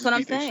niggas. That's what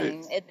I'm beat their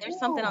saying. shit. There's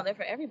something out there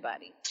for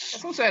everybody.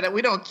 That's what I'm saying. That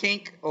we don't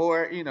kink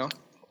or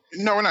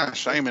No, we're not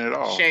shaming at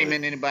all.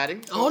 shaming anybody.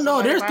 So Oh no,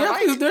 somebody there's might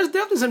definitely like it. there's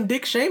definitely some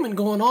dick shaming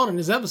going on in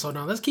this episode.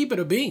 Now let's keep it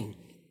a bean.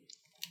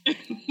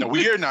 No,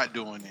 we are not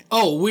doing it.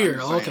 Oh, weird.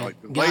 I'm just saying, Okay,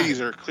 like, the Got ladies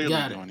it. are clearly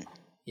Got it. doing it.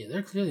 Yeah,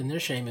 they're clearly in their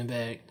shaming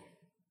bag.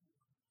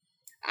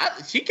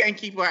 She can't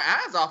keep her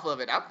eyes off of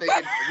it. I'm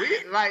thinking,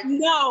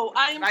 No,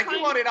 I am Like, you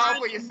trying want to it all find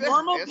for a yourself.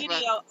 normal That's video.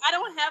 fine. I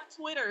don't have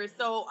Twitter,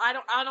 so I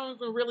don't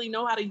even really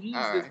know how to use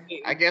all this right.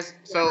 thing. I guess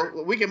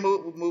so. We can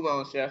move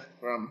on, Chef.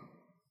 From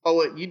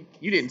you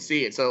didn't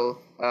see it, so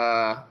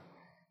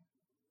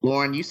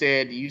Lauren, you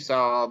said you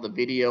saw the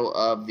video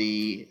of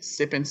the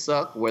sip and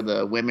suck where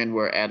the women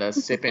were at a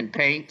sip and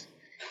paint,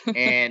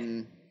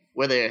 and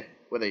were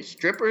they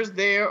strippers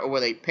there or were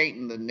they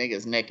painting the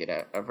niggas naked?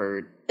 I've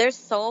heard. There's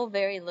so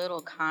very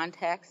little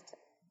context.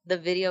 The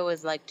video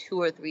is like 2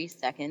 or 3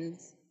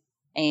 seconds.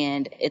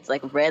 and it's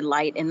like red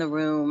light in the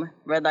room,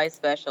 red light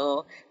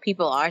special.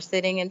 People are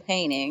sitting and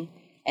painting,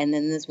 and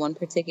then this one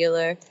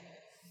particular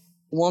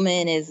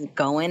woman is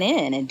going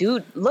in, and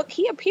dude, look,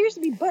 he appears to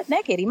be butt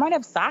naked. He might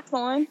have socks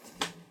on,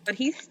 but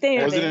he's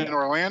standing. Was it in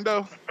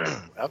Orlando?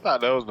 I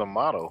thought that was the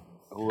model.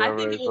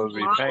 Whoever is supposed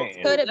to be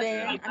painting. Could have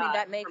been. I mean,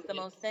 that makes the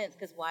most sense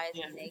because why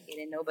is he naked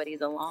and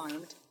nobody's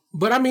alarmed?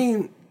 But I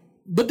mean,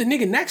 but the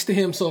nigga next to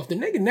him. So if the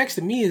nigga next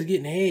to me is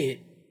getting head,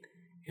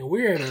 and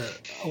we're at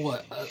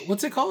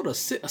what's it called? A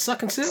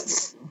suck and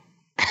sip?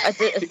 A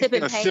sip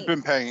and A sip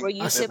and paint. where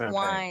you sip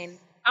wine.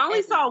 I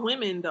only saw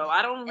women though.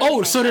 I don't.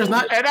 Oh, so there's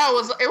not. And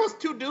it was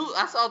two dudes.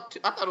 I thought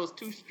it was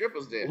two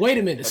strippers there. Wait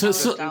a minute.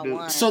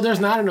 So there's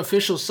not an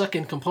official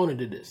sucking component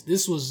to this.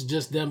 This was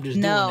just them just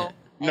doing that.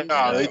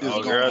 No, they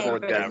just girls go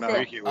with that.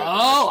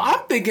 Oh,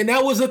 I'm thinking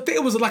that was a thing.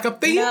 It was like a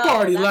theme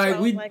party. Like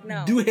we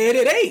do head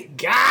at 8.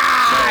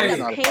 Got it.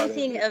 It's a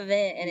painting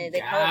event, and they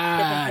call it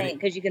sip and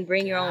paint because you can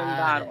bring your own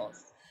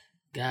bottles.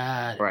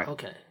 Got it. Right.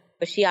 Okay.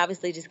 But she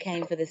obviously just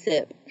came for the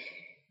sip.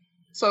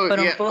 So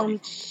Boom.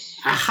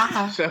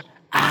 Aha.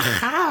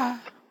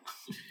 Aha.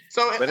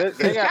 So But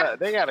they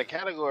got a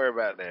category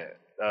about that.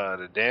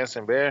 The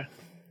dancing bear.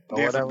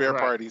 Dancing bear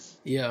parties.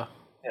 Yeah.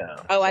 Yeah.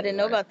 Oh, I didn't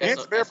know about that.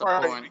 Dancing bear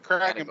parties be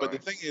cracking, but the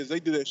thing is, they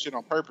do that shit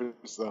on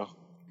purpose, though.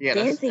 Yeah,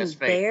 Dancing that's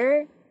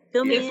bear?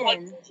 Fill me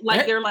It's in.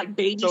 like they're like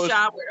baby So it's-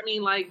 shower. I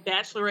mean, like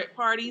bachelorette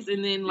parties,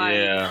 and then like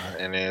Yeah,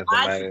 and then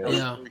I somebody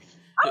Yeah.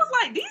 was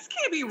like, these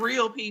can't be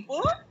real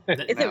people. Is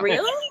it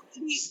real?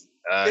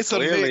 It's a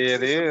clearly mix.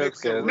 it It's a is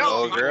mix of because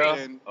old girl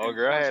and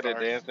had a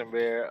stars. dancing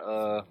bear.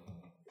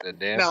 The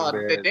dancing No,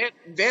 bear.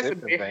 dancing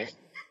sipping bear. paint.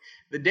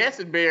 The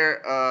dancing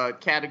bear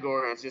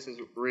category is just as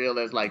real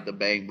as like the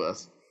bang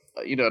bus.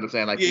 You know what I'm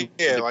saying? Like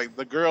Yeah, like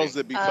the girls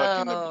that be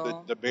fucking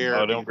the bear.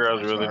 Oh, them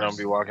girls really don't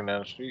be walking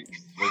down the street.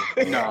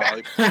 No.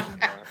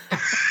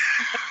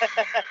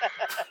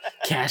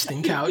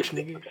 Casting couch,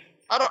 nigga.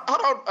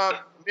 Hold on,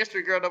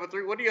 mystery girl number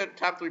 3. What are your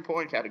top 3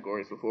 porn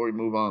categories before we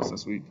move on?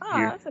 Since we Oh,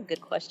 that's a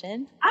good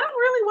question. I don't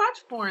really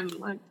watch porn.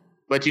 Like,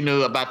 but you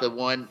knew about the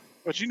one.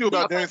 But you knew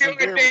about dancing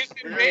bear.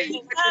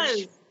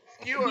 because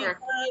You were.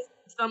 because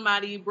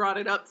somebody brought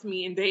it up to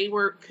me and they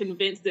were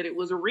convinced that it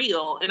was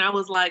real, and I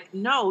was like,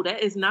 no,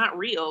 that is not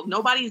real.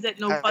 Nobody's at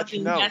no How'd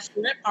you fucking know?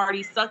 bachelorette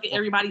party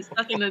everybody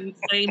sucking the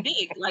same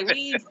dick. Like,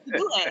 we ain't supposed to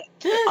do that.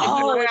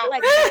 Oh, it's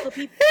like that's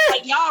people.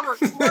 Like, y'all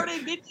recording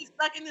bitches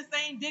sucking the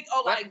same dick,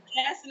 like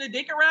passing the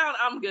dick around.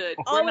 I'm good.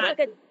 Oh, We're it's not. like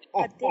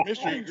a dick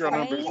Mystery girl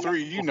number train?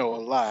 3, you know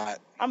a lot.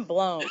 I'm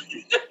blown.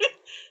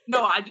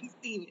 No, I just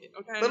seen it.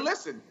 Okay. But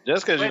listen,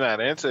 Just because you're not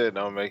into it,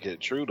 don't make it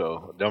true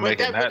though. Don't make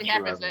it not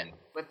true.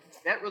 But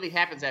that really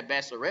happens at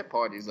bachelorette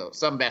parties, though.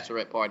 Some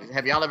bachelorette parties.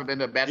 Have y'all ever been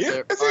to a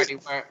bachelorette Yes. party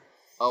where?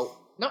 Oh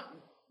no.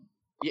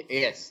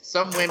 Yes,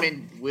 some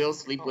women will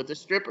sleep with the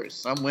strippers.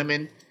 Some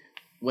women,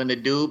 when the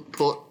dude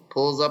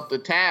pulls up the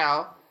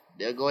towel,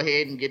 they'll go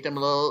ahead and get them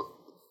a little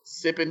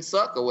sip and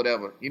suck or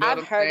whatever. You know what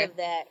I'm I've heard saying? of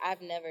that.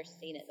 I've never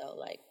seen it though.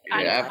 Like,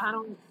 Yeah.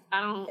 I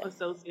don't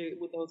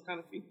associate with those kind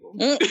of people.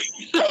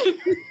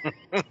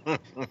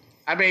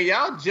 I mean,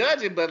 y'all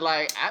judging, but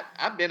like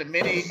I've been to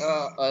many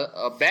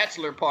a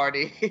bachelor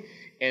party,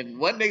 and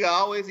one nigga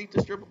always eat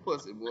the stripper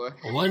pussy, boy.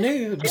 One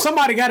nigga.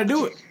 Somebody got to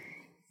do it.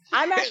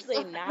 I'm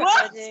actually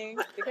not judging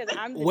because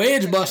I'm the Wedge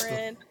different buster.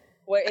 friend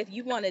where if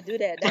you want to do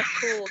that,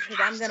 that's cool because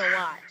I'm gonna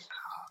watch.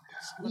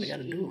 Somebody got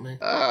to do it, man.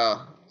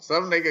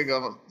 Some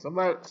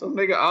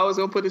nigga always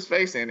gonna put his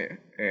face in it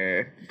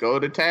and go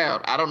to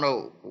town. I don't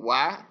know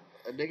why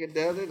a nigga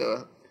does it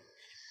or.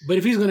 But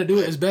if he's gonna do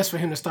it, it's best for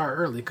him to start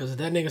early because if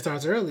that nigga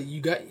starts early,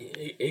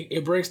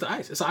 it breaks the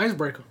ice. It's an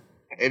icebreaker.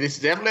 And it's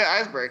definitely an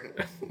icebreaker.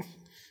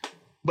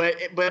 but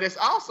it's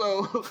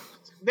also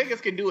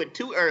niggas can do it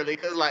too early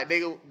because like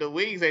nigga the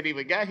wings ain't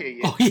even got here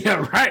yet. Oh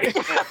yeah, right,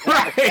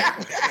 right.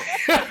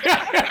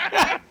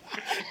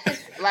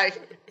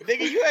 Like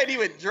nigga, you ain't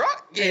even drunk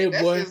yet. Hey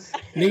That's boy, just-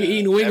 nigga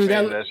eating wings.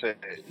 That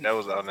That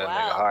was on that Wow.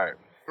 nigga heart.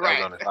 That Right.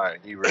 was on his heart.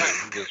 He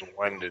just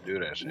wanted to do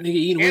that shit. nigga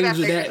eating And I wings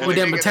with think that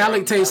nigga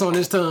metallic that- taste on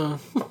his tongue.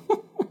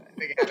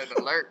 nigga had an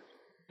alert.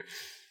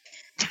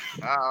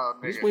 Oh,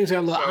 These nigga. wings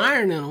have a little So-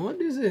 iron in them.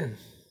 What is this?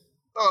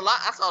 So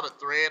I saw the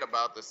thread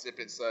about the sip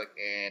and suck,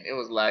 and it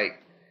was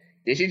like,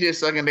 did she just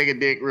suck a nigga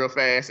dick real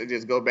fast and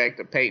just go back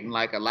to painting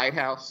like a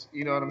lighthouse?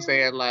 You know what I'm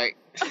saying? Like,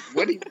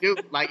 what do you do?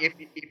 Like, if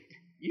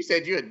you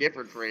said you're a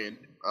different friend,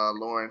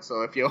 Lauren,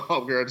 so if your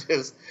homegirl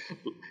just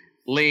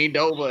leaned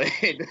over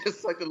and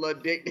just sucked a little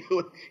dick,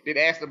 then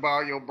asked to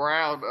borrow your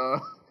brown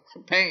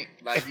paint,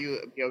 like you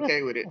be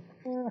okay with it.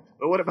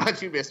 But what about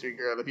you, mystery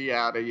girl? If you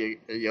out and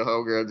your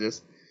homegirl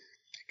just,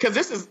 because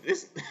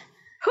this.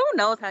 Who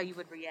knows how you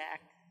would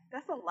react?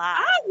 That's a lot.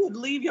 I would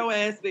leave your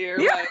ass there.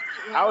 Yeah. Like,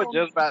 I was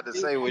just about to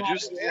say, would you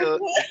still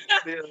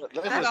let's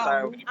just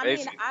start with the I mean,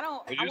 basics. I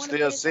don't. Would I you want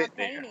still to sit my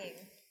there? painting.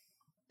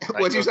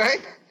 What'd you say?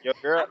 Your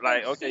girl, I think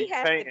like, okay, she you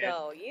has paint to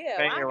go. Yeah,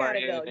 paint I your gotta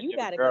right go. hand, You your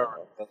gotta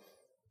girl. go.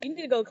 You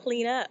need to go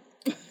clean up.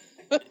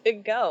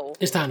 Go.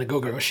 It's time to go,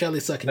 girl. Shelly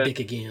sucking dick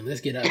again.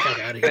 Let's get out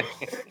of here.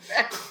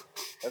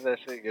 Let that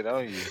shit get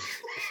on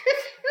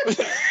you.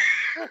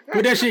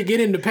 Put that shit, get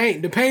in the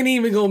paint. The paint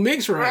ain't even gonna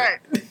mix right.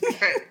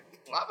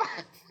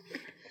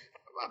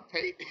 My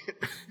paint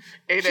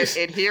ain't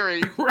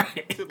adhering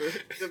to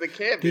the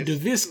canvas. Dude, the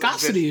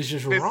viscosity is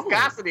just wrong.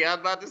 Viscosity, I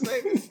was about to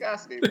say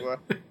viscosity, boy.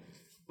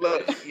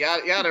 Look, y'all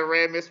done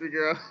ran Mystery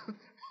Girl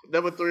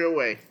number 3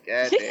 away.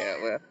 God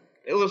damn, well,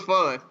 it was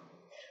fun.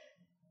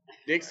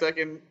 Dick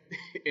sucking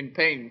in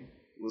pain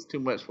was too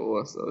much for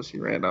her, so she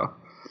ran off.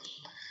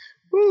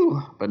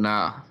 Woo, but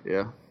nah,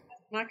 yeah.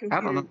 My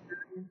I don't know.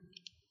 computer.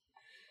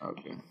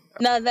 Okay.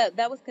 No,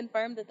 that was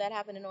confirmed that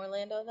happened in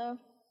Orlando though.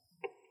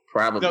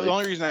 Probably. No, the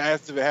only reason I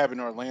asked if it happened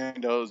in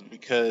Orlando is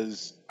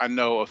because I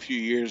know a few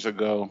years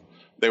ago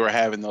they were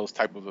having those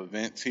type of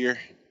events here.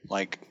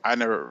 Like I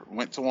never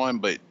went to one,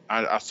 but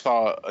I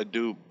saw a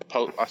dude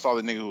post. I saw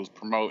the nigga who was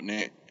promoting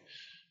it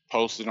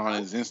posted on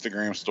his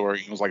Instagram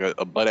story. It was like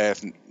a butt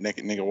ass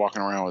naked nigga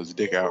walking around with his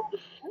dick out,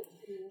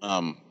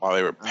 while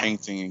they were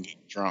painting and getting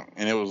drunk,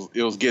 and it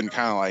was getting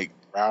kind of like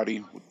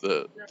rowdy with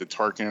the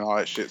twerking and all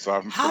that shit.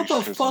 So How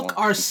the fuck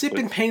are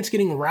sipping paints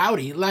getting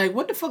rowdy? Like,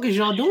 what the fuck is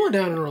y'all doing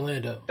down in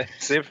Orlando?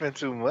 Sipping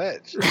too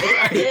much.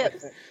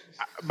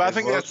 But I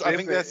think that's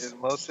it's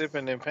more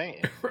sipping than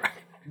painting.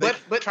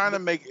 But trying to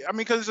make, I mean,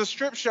 because it's a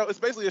strip show. It's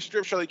basically a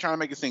strip show. They trying to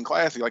make it seem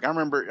classy. Like I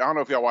remember, I don't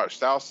know if y'all watched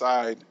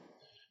Southside,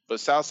 but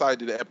Southside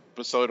did an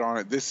episode on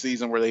it this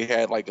season where they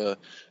had like a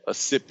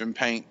sip and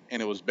paint,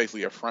 and it was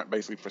basically a front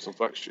basically for some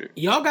fuck shit.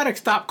 Y'all gotta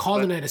stop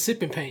calling that a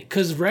sip and paint,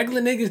 because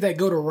regular niggas that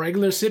go to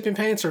regular sip and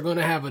paints are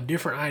gonna have a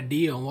different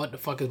idea on what the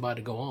fuck is about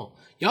to go on.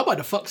 Y'all about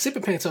to fuck sip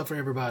and paints up for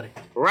everybody.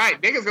 Right,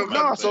 niggas gonna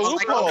No, so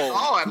loophole.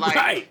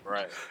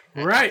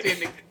 Right.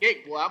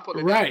 Dick, boy, I put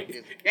it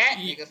Right. that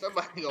nigga,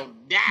 somebody gonna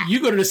die.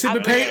 You go to the sip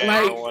and paint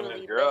like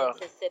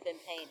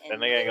Then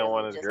they ain't gonna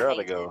want his girl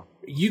to go.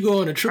 you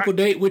go on a triple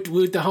date with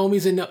the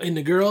homies and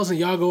the girls, and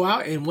y'all go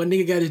out and one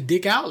nigga got his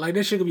dick out. Like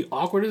that shit could be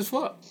awkward as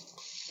fuck.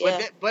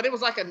 But it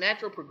was like a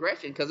natural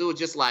progression because it was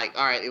just like,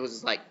 all right, it was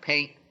just like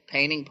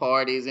painting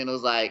parties, and it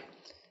was like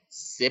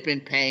sipping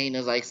paint. It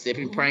was like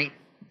sipping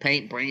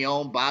paint, bring your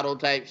own bottle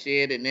type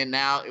shit, and then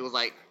now it was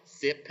like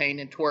sip, paint,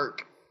 and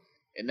twerk,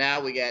 and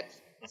now we got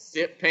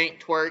sip, paint,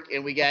 twerk,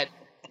 and we gonna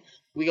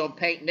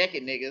paint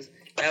naked niggas.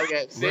 Now we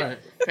got sip,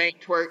 paint,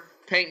 twerk,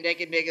 paint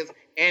naked niggas,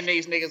 and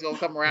these niggas gonna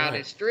come around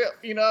and strip.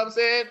 You know what I'm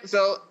saying?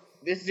 So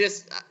this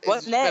just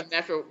What's next? a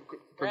natural.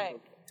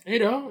 Right. Hey,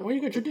 dog, where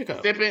you got your dick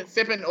out?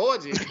 Sipping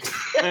orgy.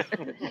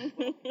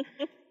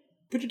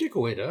 Put your dick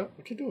away, dog.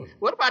 What you doing?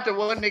 What about the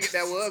one nigga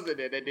that was in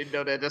there that didn't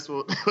know that that's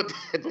what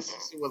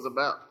this shit was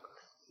about?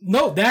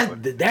 No,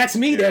 that's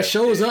me. That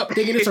shows up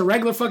thinking it's a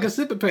regular fucking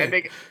sipping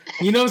paint.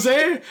 You know what I'm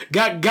saying?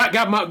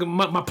 Got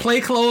my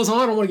play clothes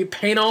on. I don't want to get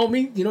paint on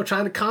me. You know,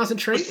 trying to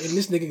concentrate, and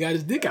this nigga got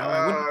his dick out.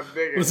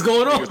 Like, what's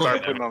going on?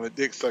 Start putting on the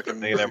dick sucking.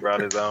 Nigga that brought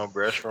his own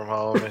brush from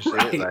home and shit.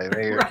 Right, Like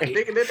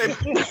nigga,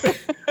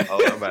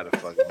 Nigga, I'm about to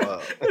fuck him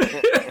up.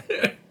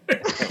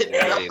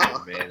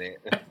 Wait a minute.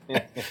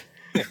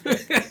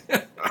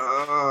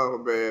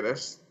 oh man,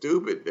 that's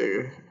stupid,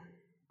 nigga.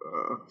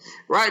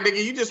 Right,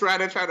 nigga, you just right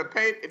there trying to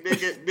paint, and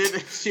nigga did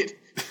that shit.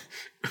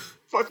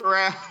 Fuck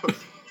around.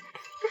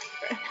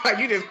 Like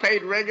you just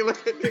paint regular,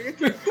 nigga.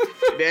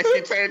 That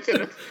shit turned to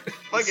the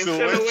fucking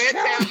silhouette.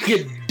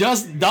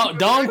 Get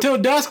dawn till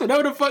dusk,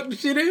 whatever the fuck the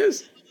shit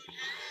is.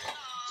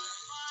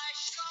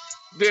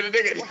 Then the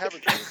nigga. What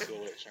happened to the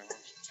silhouette challenge?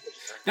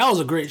 That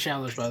was a great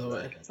challenge, by the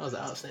way. That was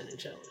an outstanding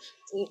challenge.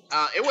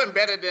 It wasn't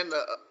better than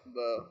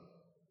the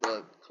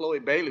Chloe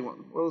Bailey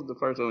one. What was the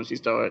first one she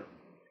started?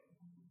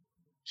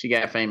 She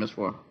got famous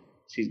for.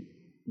 She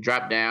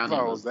dropped down. I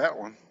thought it was that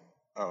one.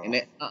 Oh. And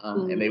they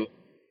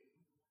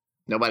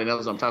nobody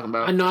knows what I'm talking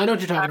about. I know what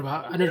you're talking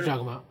about.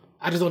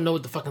 I just don't know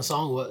what the fucking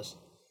song was.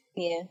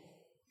 Yeah.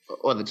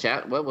 Or the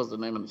chat. What was the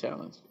name of the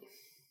challenge?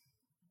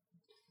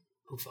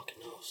 Who fucking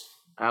knows?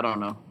 I don't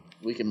know.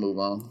 We can move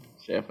on.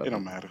 Chef, It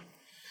don't matter.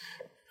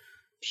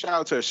 Shout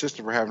out to her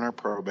sister for having her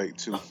probate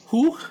too.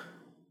 Who?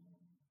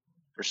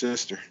 Her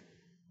sister.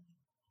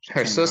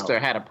 Her sister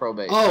had a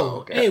probate. Oh,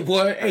 okay. hey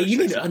boy, hey, you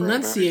need to probate.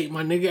 enunciate,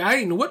 my nigga. I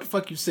didn't know what the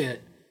fuck you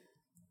said.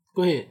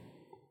 Go ahead.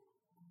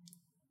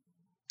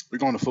 We're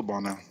going to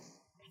football now.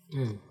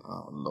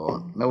 Oh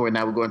Lord. No, we're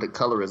going to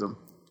colorism.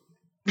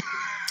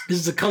 This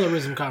is a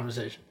colorism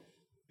conversation.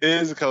 It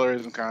is a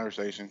colorism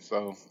conversation.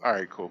 So, all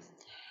right, cool.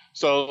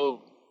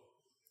 So,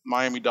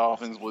 Miami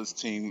Dolphins was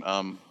team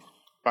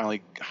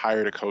finally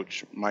hired a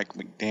coach, Mike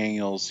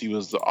McDaniels. He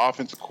was the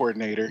offensive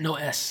coordinator. No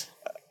S.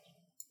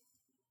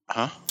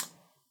 Huh?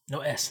 No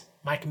S.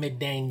 Mike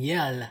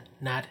McDaniel,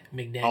 not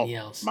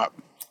McDaniels.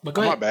 But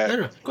go my ahead. bad.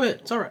 No, go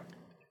ahead. It's all right.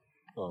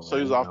 So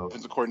he was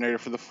offensive coordinator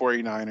for the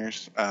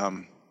 49ers.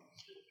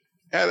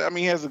 I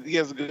mean, he has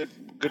a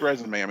good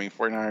resume. I mean,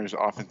 49ers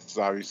offense is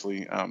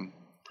obviously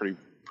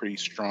pretty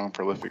strong,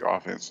 prolific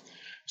offense.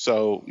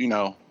 So, you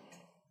know,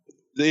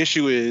 the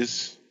issue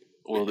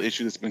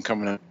that's been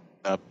coming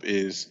up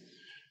is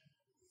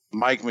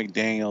Mike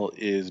McDaniel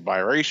is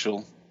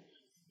biracial,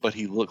 but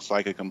he looks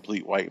like a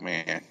complete white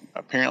man.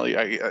 Apparently,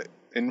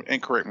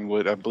 and correct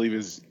me, I believe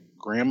his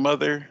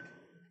grandmother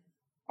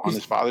on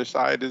his father's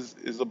side is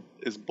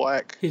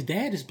black. His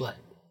dad is black.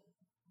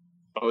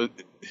 Oh,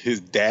 his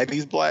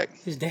daddy's black.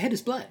 His dad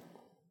is black.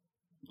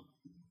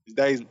 His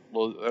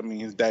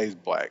daddy's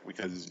black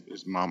because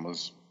his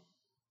mama's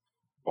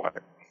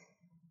black.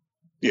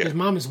 Yeah. His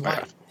mom is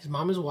white. His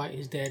mom is white.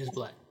 His dad is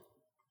black.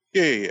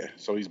 Yeah.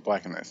 So he's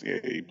black in that. Yeah,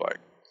 he's black.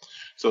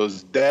 So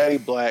his daddy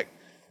black,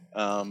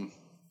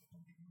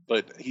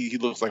 but he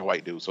looks like a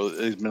white dude. So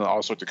there's been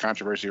all sorts of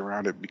controversy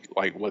around it,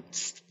 like what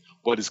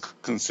is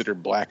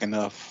considered black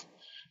enough,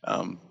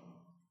 and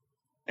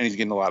he's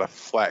getting a lot of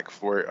flack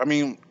for it. I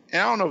mean,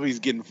 and I don't know if he's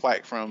getting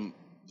flack from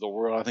the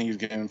world. I think he's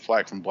getting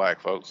flack from black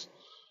folks.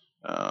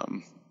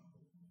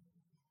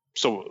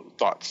 So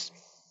thoughts?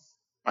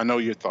 I know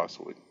your thoughts,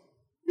 Woody.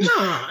 No.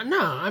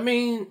 I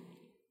mean,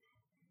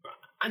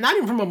 not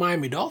even from a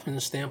Miami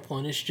Dolphins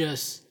standpoint. It's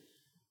just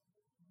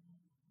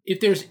if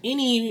there's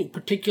any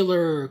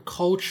particular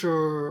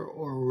culture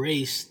or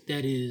race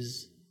that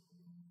is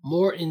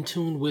more in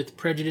tune with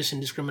prejudice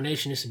and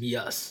discrimination, it should be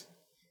us.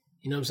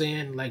 You know what I'm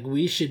saying? Like,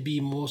 we should be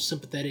more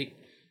sympathetic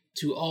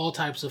to all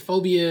types of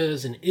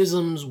phobias and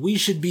isms. We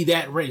should be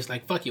that race.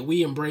 Like, fuck it,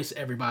 we embrace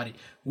everybody.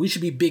 We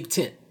should be Big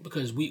Tent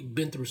because we've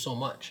been through so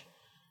much.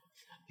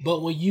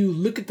 But when you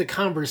look at the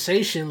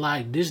conversation,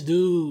 like, this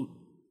dude,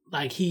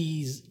 like,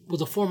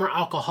 was a former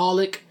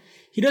alcoholic.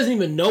 He doesn't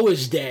even know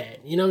his dad.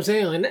 You know what I'm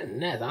saying? Like,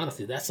 that's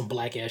honestly, that's some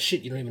black ass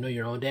shit. You don't even know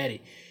your own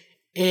daddy.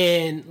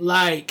 And,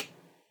 like,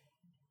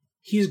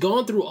 he's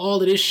gone through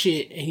all of this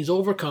shit and he's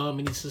overcome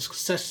and he's a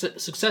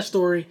success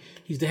story.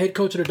 He's the head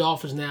coach of the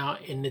Dolphins now.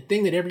 And the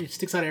thing that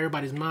sticks out of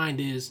everybody's mind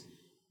is,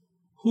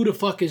 who the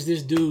fuck is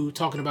this dude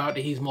talking about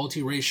that he's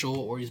multiracial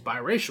or he's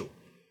biracial?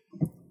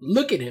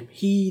 Look at him.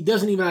 He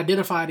doesn't even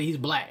identify that he's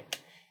black.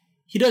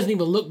 He doesn't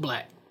even look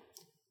black.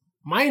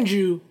 Mind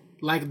you,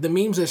 like the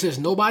memes that says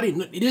nobody,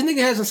 this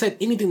nigga hasn't said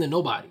anything to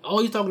nobody.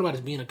 All he's talking about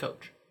is being a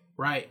coach,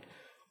 right?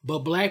 But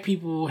black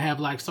people have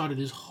like started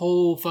this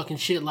whole fucking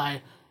shit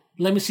like,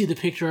 let me see the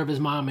picture of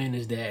his mama and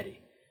his daddy.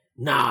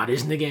 Nah,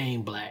 this nigga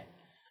ain't black.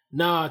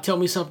 Nah, tell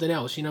me something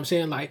else. You know what I'm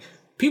saying? Like,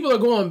 people are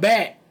going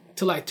back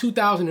to like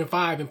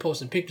 2005 and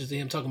posting pictures of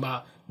him talking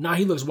about, nah,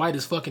 he looks white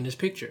as fuck in this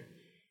picture.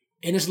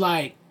 And it's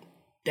like,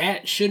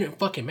 that shouldn't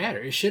fucking matter.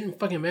 It shouldn't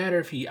fucking matter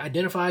if he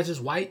identifies as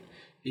white.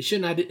 It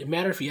shouldn't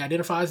matter if he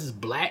identifies as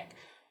black.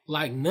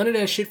 Like, none of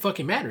that shit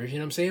fucking matters. You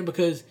know what I'm saying?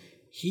 Because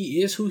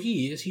he is who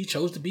he is. He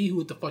chose to be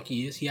who the fuck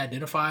he is. He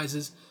identifies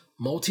as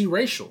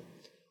multiracial.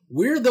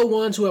 We're the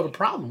ones who have a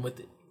problem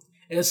with it.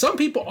 And some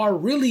people are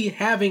really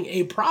having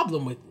a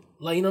problem with it.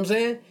 Like, you know what I'm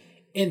saying?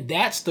 And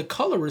that's the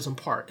colorism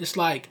part. It's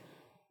like,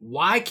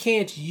 why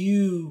can't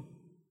you...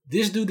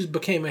 This dude has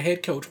became a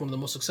head coach, one of the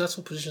most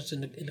successful positions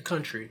in the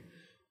country.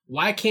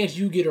 Why can't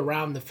you get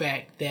around the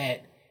fact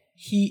that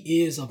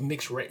he is of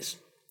mixed race?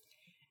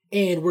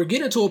 And we're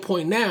getting to a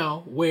point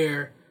now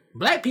where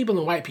black people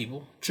and white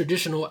people,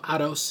 traditional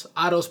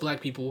ADOS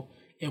black people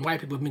and white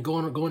people have been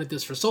going at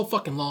this for so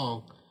fucking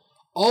long.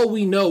 All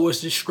we know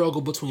is this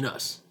struggle between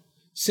us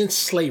since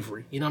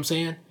slavery. You know what I'm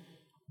saying?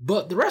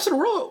 But the rest of the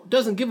world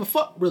doesn't give a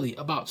fuck really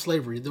about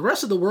slavery. The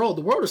rest of the world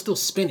is still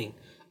spinning.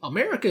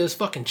 America is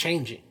fucking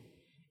changing.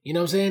 You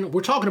know what I'm saying?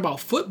 We're talking about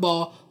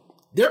football.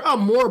 There are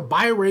more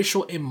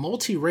biracial and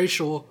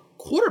multiracial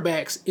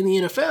quarterbacks in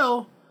the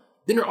NFL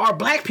than there are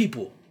black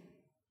people.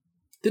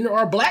 Than there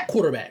are black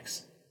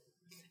quarterbacks.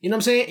 You know what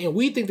I'm saying? And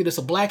we think that it's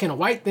a black and a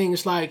white thing.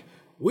 It's like,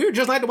 we're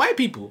just like the white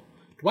people.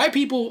 The white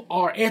people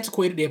are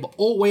antiquated. They have an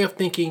old way of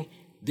thinking.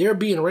 They're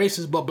being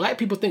racist. But black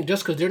people think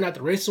just because they're not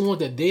the racist ones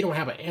that they don't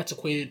have an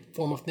antiquated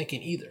form of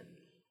thinking either.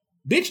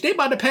 Bitch, they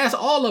about to pass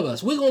all of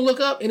us. We're going to look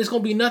up and it's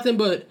going to be nothing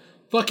but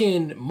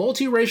fucking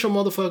multiracial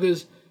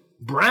motherfuckers.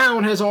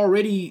 Brown has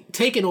already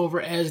taken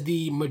over as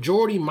the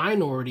majority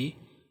minority.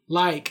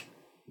 Like,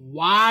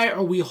 why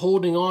are we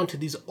holding on to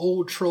these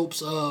old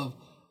tropes of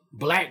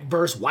black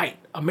versus white?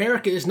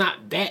 America is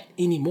not that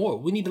anymore.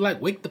 We need to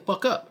like wake the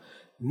fuck up.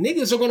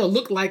 Niggas are going to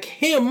look like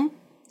him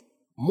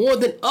more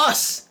than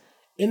us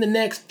in the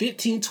next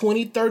 15,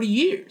 20, 30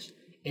 years.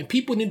 And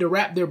people need to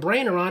wrap their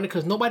brain around it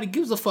because nobody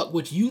gives a fuck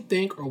what you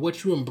think or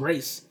what you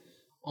embrace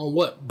on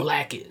what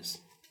black is.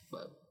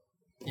 But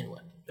anyway,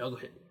 y'all go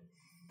ahead.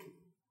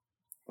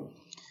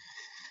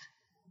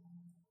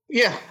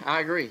 Yeah, I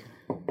agree.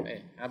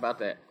 Hey, how about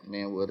that?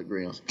 Man, we'll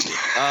agree on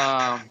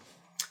something.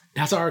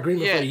 That's our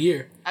agreement for the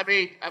year. I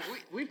mean,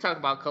 we've talked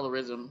about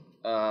colorism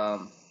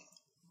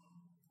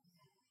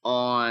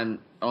on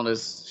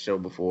this show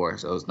before,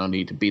 so there's no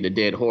need to beat a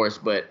dead horse.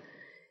 But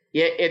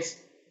yeah, it's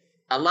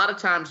a lot of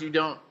times you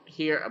don't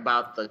hear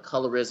about the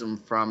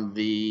colorism from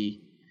the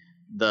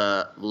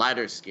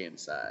lighter skin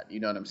side.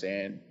 You know what I'm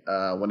saying?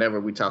 Whenever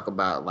we talk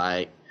about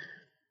like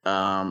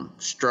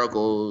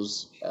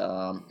struggles,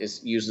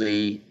 it's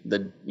usually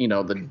the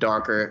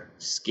darker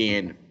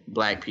skinned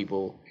black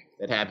people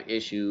that have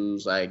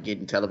issues like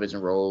getting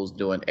television roles,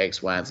 doing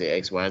X, Y, and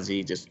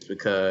Z, just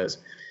because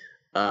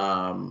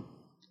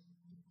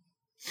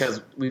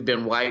we've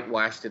been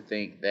whitewashed to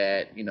think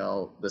that,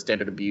 the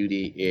standard of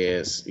beauty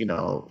is,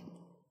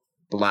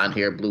 blonde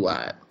hair, blue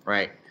eyed,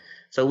 right?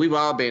 So we've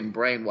all been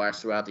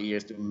brainwashed throughout the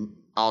years through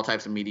all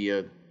types of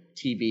media,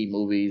 TV,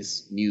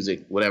 movies,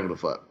 music, whatever the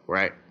fuck,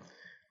 right?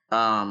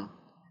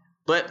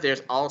 But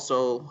there's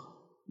also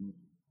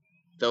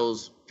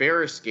those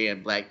fairer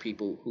skinned black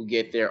people who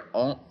get their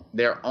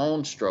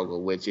own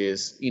struggle, which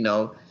is, you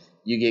know,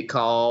 you get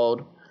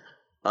called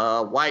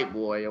a white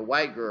boy or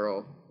white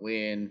girl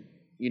when,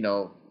 you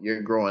know,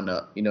 you're growing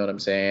up, you know what I'm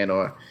saying?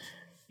 Or,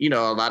 you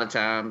know, a lot of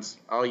times,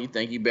 oh, you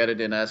think you better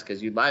than us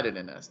because you lighter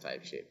than us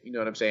type shit. You know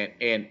what I'm saying?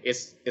 And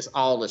it's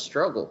all a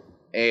struggle.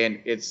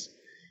 And it's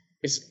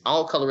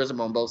all colorism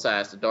on both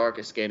sides, the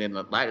darker skin and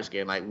the lighter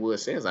skin, like Wood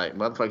says, like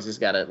motherfuckers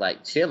just gotta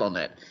like chill on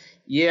that.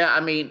 Yeah, I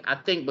mean, I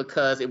think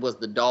because it was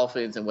the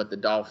Dolphins and what the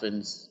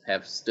Dolphins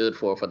have stood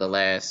for the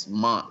last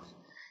month,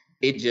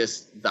 it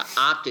just, the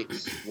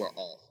optics were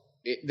off.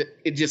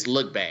 It just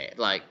looked bad.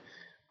 Like,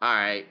 all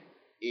right,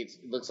 it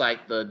looks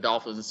like the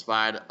Dolphins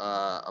inspired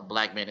a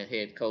black man as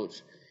head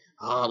coach.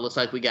 Oh, looks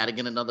like we got to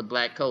get another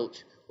black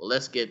coach. Well,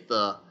 let's get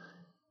the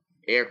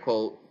air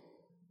quote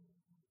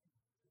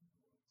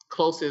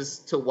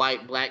closest to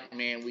white black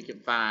man we can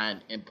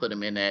find and put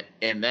him in that,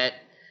 and that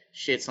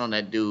shits on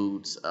that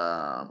dude's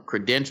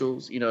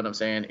credentials. You know what I'm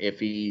saying? If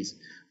he's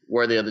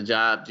worthy of the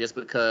job, just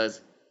because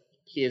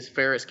he is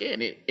fair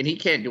skin and he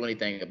can't do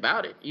anything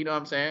about it. You know what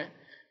I'm saying?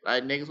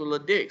 Like niggas with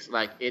little dicks.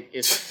 Like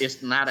it's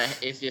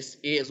just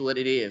is what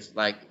it is.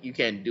 Like you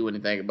can't do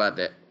anything about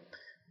that.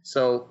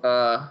 So,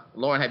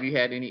 Lauren, have you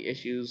had any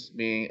issues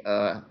being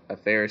a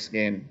fair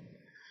skin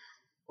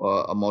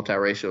or a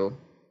multiracial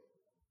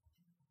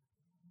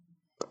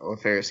or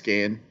fair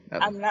skin?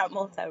 I'm not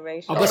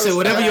multiracial. I'm gonna say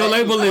whatever your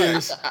label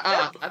is.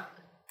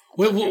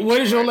 What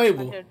is your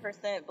label?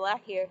 100%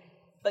 black here,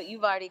 but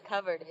you've already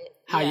covered it.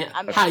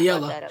 High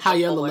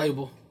yellow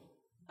label.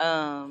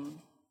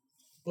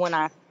 When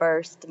I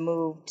first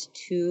moved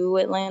to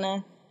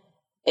Atlanta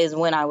is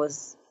when I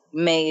was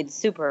made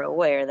super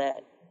aware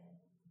that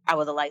I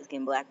was a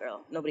light-skinned black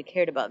girl. Nobody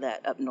cared about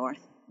that up north,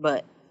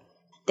 but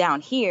down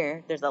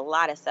here, there's a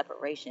lot of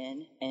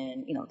separation,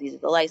 and you know, these are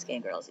the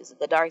light-skinned girls, these are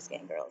the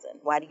dark-skinned girls,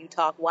 and why do you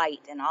talk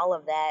white and all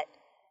of that?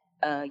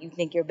 You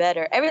think you're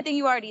better. Everything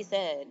you already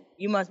said.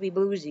 You must be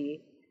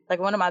bougie. Like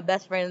one of my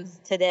best friends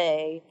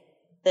today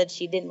said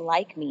she didn't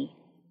like me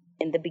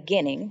in the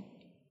beginning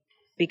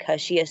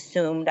because she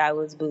assumed I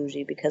was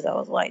bougie because I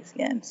was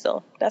light-skinned.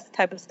 So that's the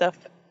type of stuff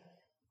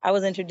I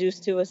was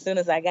introduced to as soon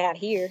as I got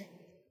here.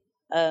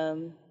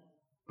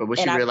 But when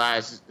she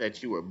realized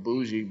that you were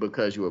bougie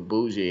because you were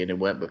bougie and it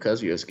wasn't because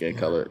of your skin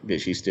color,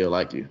 did she still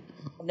like you?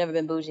 I've never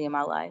been bougie in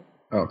my life.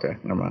 Okay,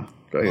 never mind.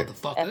 Go ahead.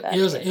 Motherfucker.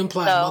 It was an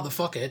implied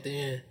motherfucker at the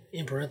end,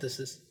 in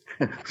parentheses.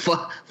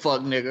 fuck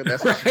nigga.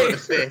 That's what she would have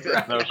said.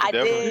 No, she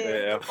definitely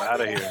said F out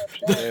of here.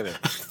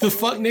 The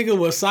fuck nigga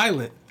was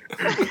silent.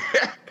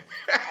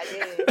 I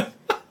did.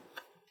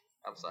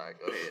 I'm sorry,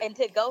 go ahead. And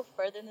to go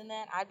further than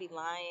that, I'd be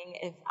lying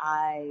if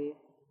I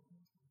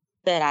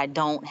said I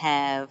don't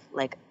have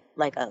like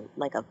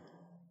a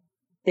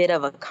bit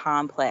of a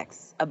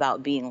complex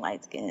about being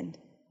light skinned,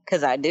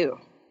 because I do,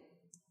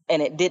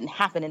 and it didn't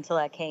happen until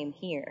I came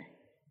here.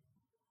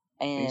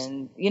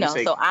 And you know,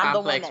 so I'm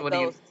the one that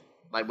goes.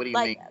 What do you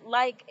mean?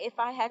 Like if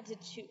I had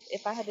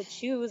to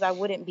choose, I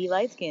wouldn't be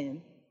light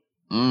skinned.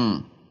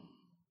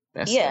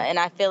 That's sad. And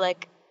I feel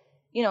like,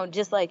 you know,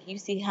 just like you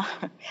see how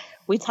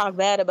we talk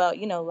bad about,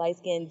 you know, light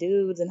skinned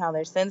dudes and how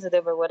they're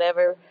sensitive or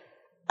whatever.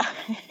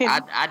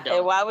 I don't.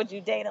 And why would you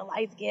date a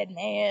light-skinned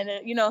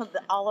man? You know,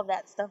 all of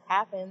that stuff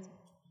happens,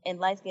 and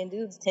light-skinned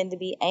dudes tend to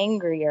be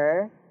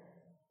angrier.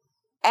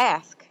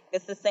 Ask.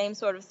 It's the same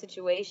sort of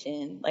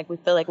situation. Like, we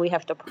feel like we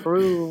have to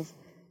prove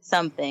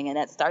something, and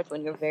that starts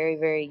when you're very,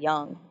 very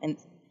young. And,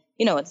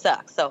 you know, it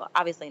sucks. So,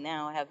 obviously,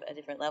 now I have a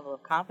different level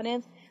of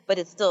confidence, but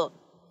it's still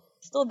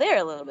there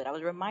a little bit. I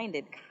was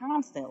reminded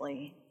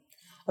constantly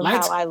of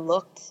how I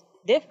looked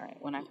different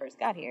when I first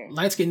got here.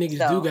 Light skinned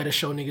niggas do gotta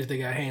show niggas they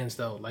got hands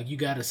though. Like you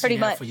gotta see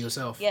that for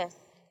yourself. Yes.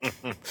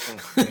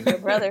 Your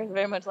brother is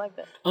very much like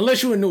that.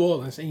 Unless you're in New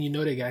Orleans and you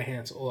know they got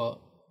hands or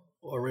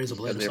razor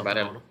blade or something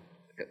on them.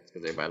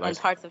 In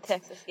parts of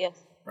Texas, yes.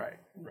 Right.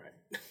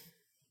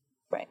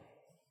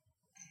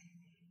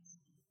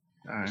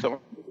 All right.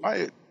 So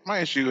my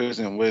issue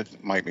isn't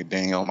with Mike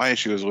McDaniel. My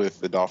issue is with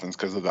the Dolphins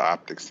because of the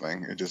optics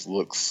thing. It just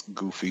looks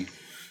goofy.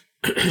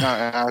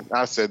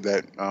 I said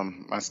that.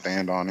 I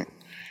stand on it.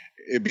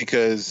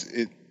 Because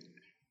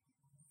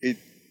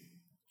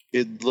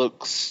it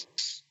looks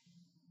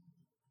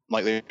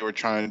like they were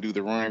trying to do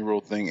the Rooney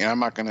Rule thing, and I'm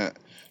not gonna.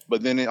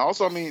 But then it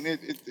also, I mean,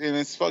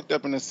 it's fucked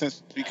up in a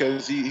sense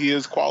because he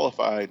is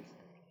qualified.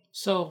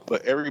 So,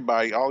 but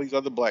everybody, all these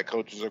other black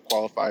coaches are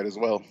qualified as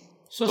well.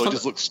 So it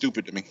just looks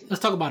stupid to me.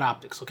 Let's talk about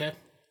optics, okay?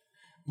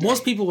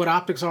 Most people, what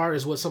optics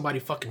is what somebody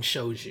fucking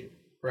shows you,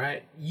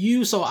 right?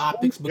 You saw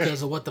optics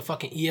because of what the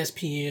fucking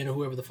ESPN or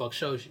whoever the fuck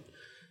shows you.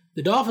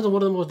 The Dolphins are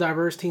one of the most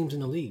diverse teams in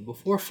the league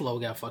before Flo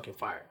got fucking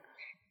fired.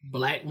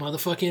 Black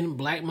motherfucking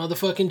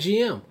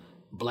GM,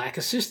 black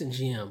assistant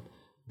GM,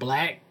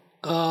 black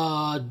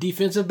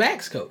defensive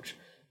backs coach,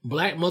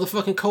 black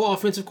motherfucking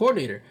co-offensive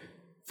coordinator,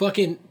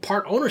 fucking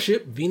part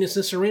ownership, Venus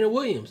and Serena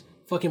Williams,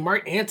 fucking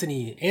Mark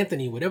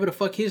Anthony, whatever the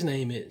fuck his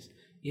name is.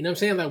 You know what I'm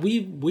saying? Like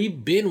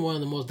we've been one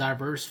of the most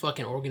diverse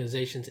fucking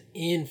organizations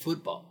in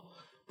football.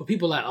 But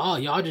people like, oh,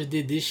 y'all just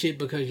did this shit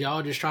because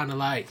y'all just trying to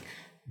like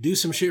do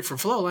some shit for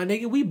flow. Like,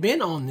 nigga, we've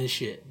been on this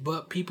shit.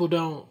 But people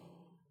don't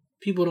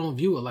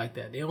view it like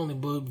that. They only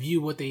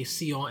view what they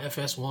see on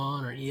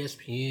FS1 or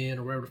ESPN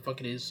or wherever the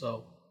fuck it is.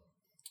 So,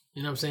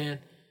 you know what I'm saying?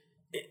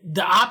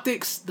 The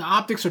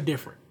optics are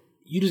different.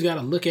 You just got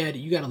to look at it.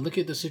 You got to look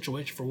at the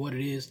situation for what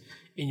it is,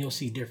 and you'll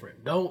see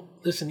different. Don't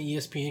listen to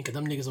ESPN because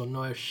them niggas don't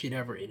know shit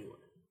ever anyway.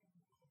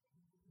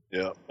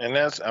 Yeah, and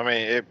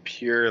it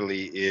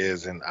purely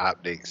is an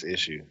optics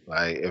issue.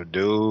 Like, if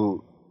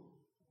dude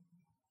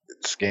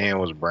skin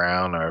was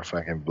brown or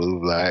fucking blue,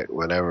 black,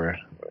 whatever,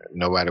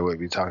 nobody would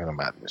be talking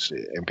about this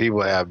shit. And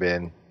people have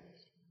been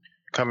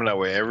coming up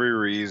with every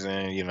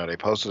reason. You know, they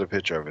posted a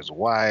picture of his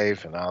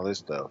wife and all this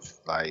stuff.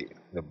 Like,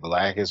 the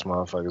blackest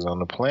motherfuckers on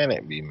the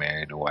planet be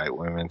married to white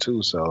women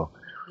too. So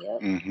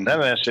none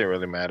of that shit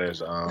really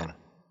matters.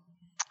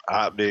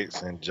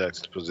 Optics and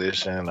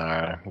juxtaposition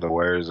are the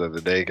words of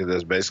the day, because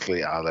that's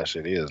basically all that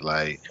shit is.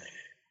 Like,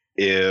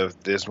 if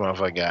this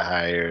motherfucker got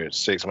hired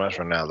 6 months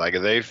from now, like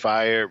if they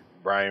fired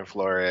Brian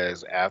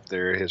Flores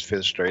after his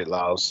 5th straight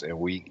loss in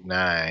week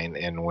 9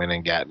 and went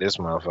and got this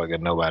motherfucker,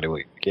 nobody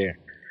would care.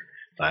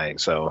 Like,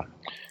 so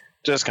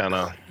just kind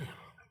of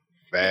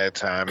bad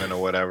timing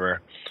or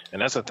whatever.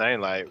 And that's the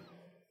thing, like,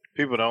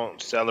 people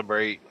don't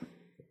celebrate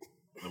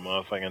the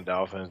motherfucking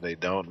Dolphins. They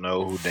don't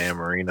know who Dan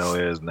Marino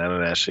is, none of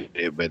that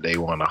shit, but they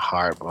want to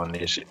harp on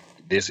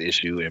this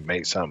issue and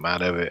make something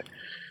out of it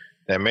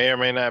that may or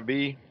may not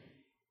be.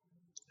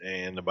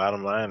 And the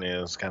bottom line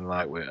is kind of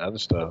like with other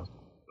stuff.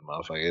 The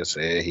motherfucker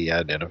said he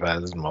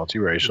identifies as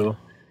multiracial.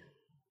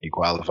 He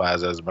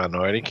qualifies as a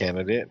minority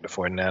candidate. The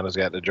 49ers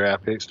got the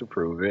draft picks to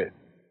prove it.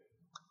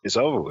 It's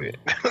over with.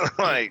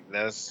 Like,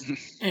 that's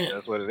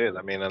what it is.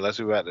 I mean, unless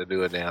we got to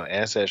do it down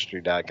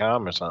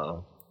Ancestry.com or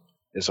something,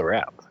 it's a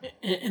wrap.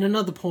 And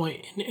another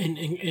point,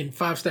 and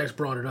Five Stacks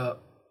brought it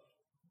up.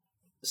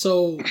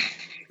 So,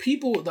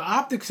 the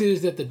optics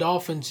is that the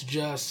Dolphins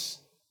just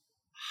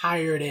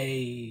hired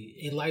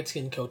a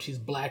light-skinned coach. He's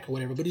black or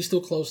whatever, but he's still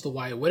close to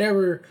white.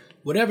 Whatever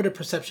the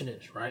perception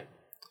is, right?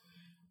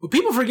 But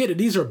people forget that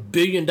these are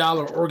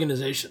billion-dollar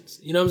organizations.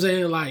 You know what I'm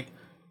saying? Like,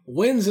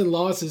 wins and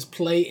losses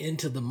play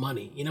into the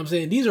money. You know what I'm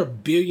saying? These are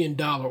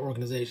billion-dollar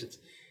organizations.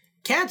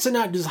 Cats are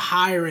not just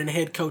hiring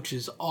head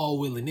coaches all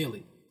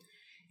willy-nilly.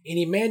 And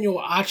Emmanuel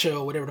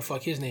Acho, whatever the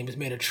fuck his name is,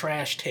 made a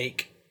trash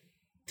take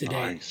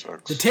today.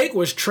 The take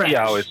was trash. He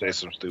always says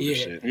some stupid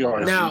shit. He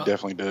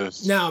definitely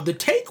does. Now, the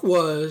take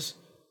was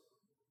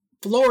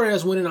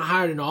Flores went in and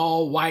hired an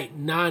all-white,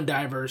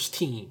 non-diverse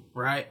team,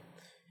 right?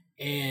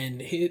 And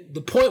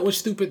the point was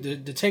stupid.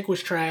 The take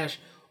was trash,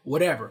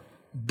 whatever.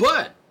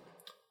 But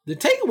the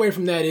takeaway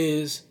from that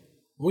is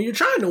when you're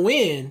trying to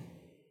win,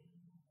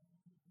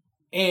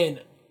 and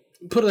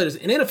put it like this,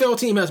 an NFL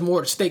team has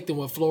more at stake than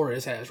what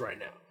Flores has right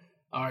now.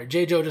 All right,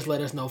 J. Joe just let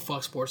us know,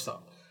 fuck sports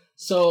talk.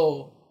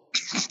 So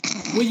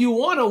when you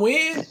want to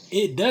win,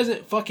 it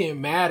doesn't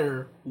fucking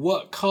matter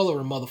what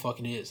color a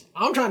motherfucking is.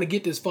 I'm trying to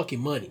get this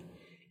fucking money.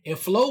 And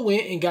Flo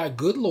went and got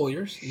good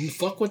lawyers. You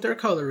fuck what their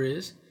color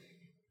is.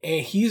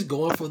 And he's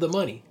going for the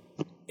money.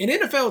 An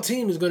NFL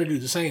team is going to do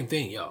the same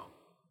thing, y'all.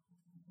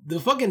 The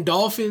fucking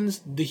Dolphins,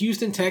 the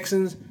Houston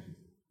Texans,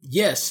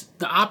 yes,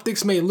 the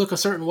optics may look a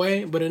certain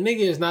way, but a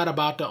nigga is not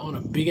about to own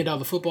a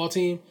billion-dollar football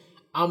team.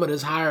 I'm going to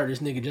just hire this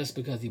nigga just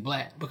because he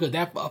black. Because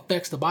that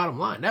affects the bottom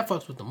line. That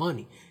fucks with the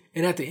money.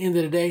 And at the end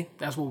of the day,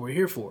 that's what we're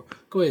here for.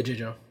 Go ahead,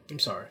 J-Joe. I'm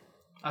sorry.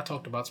 I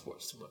talked about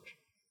sports too much.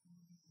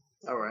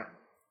 All right.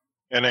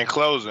 And in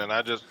closing,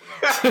 I just...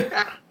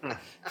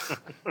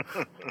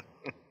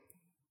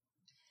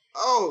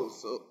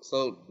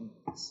 So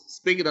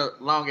speaking of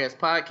long-ass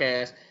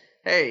podcast,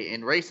 hey,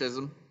 in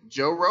racism,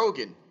 Joe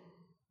Rogan.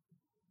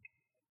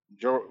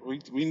 Joe, we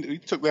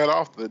took that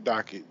off the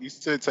docket. You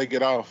said take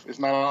it off. It's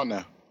not on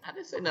now. I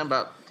didn't say nothing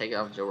about taking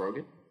off Joe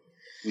Rogan.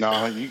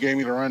 No, you gave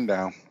me the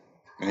rundown,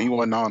 and he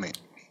wasn't on it.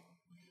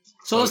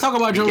 So let's talk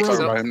about Joe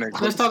Rogan.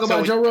 Let's talk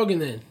about Joe Rogan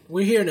then.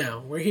 We're here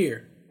now. We're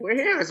here.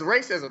 It's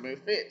racism. It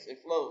fits. It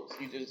flows.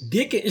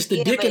 It's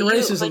the dick and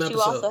racism but episode.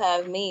 You also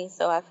have me,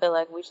 so I feel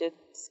like we should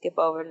skip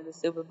over to the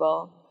Super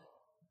Bowl.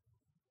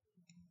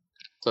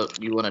 So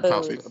you want to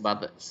talk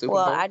about the Super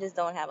Bowl? Well, I just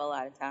don't have a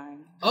lot of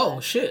time. Oh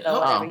shit!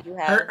 So whatever you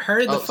have.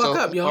 Hurry the fuck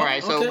up, y'all. All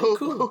right. So okay,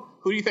 who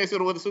do you think's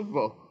gonna win the Super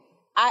Bowl?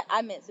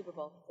 I meant Super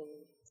Bowl.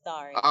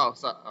 Sorry. Oh,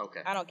 okay.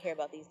 I don't care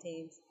about these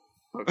teams.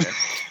 Okay.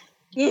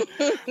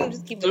 I'm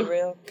just keeping it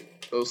real.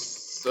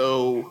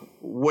 So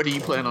what do you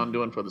plan on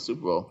doing for the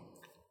Super Bowl?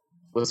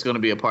 What's going to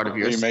be a part of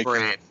your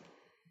spread?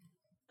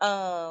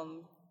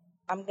 I'm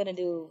gonna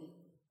do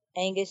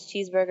Angus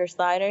cheeseburger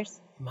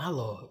sliders. My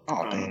lord.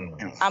 Oh damn.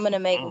 I'm gonna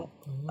make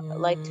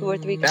like 2 or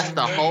 3. That's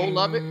the whole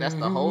of it. That's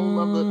the whole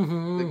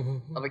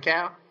of the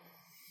cow.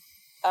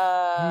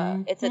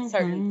 It's a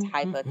certain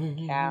type of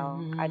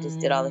cow. I just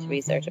did all this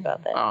research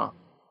about that. Oh.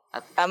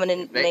 I'm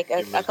gonna make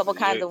a couple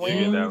kinds of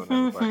wings. You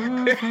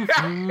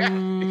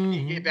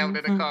get that one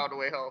in the car on the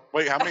way home.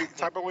 Wait, how many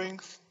type of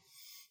wings?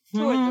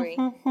 2 or 3.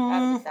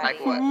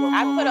 Like what?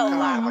 I put a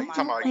lot. Like you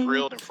talking about like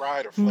grilled and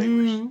fried or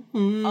flavors?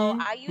 Oh,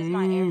 I use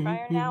my air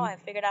fryer now. I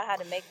figured out how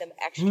to make them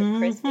extra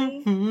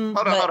crispy.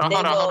 Hold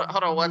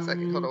on 1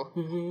 second. Hold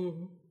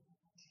on.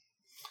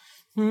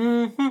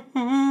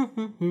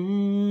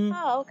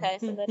 Oh, okay.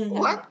 So that is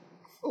What?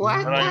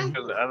 I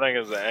think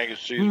it's the Angus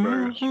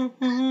cheeseburgers.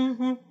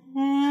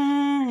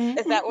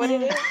 Is that what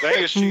it is? The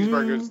Angus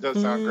cheeseburgers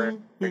does sound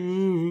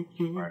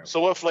great. So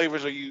what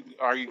flavors are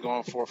you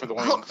going for the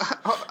wings?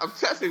 I'm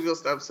actually gonna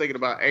stop thinking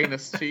about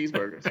anus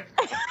cheeseburgers.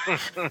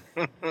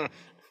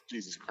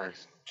 Jesus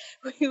Christ.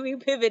 We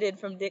pivoted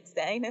from dicks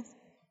to anus.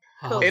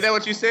 Cool. Is that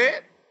what you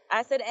said?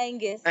 I said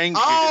Angus.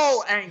 Angus.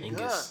 Oh, Angus.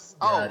 Angus.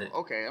 Oh, Got it.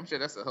 okay. I'm sure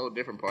that's a whole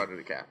different part of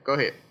the cow. Go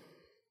ahead.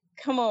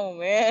 Come on,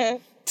 man.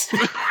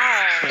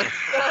 Alright,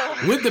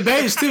 so- With the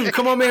bass too.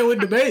 Come on, man, with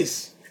the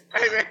bass.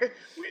 Hey man,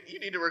 you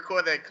need to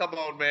record that "Come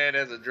On Man"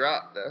 as a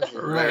drop. That's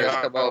Right.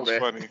 Come That on, was man.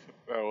 funny.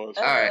 That was.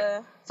 All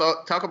right. So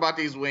talk about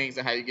these wings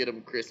and how you get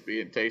them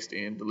crispy and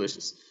tasty and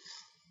delicious.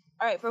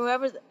 All right, for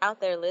whoever's out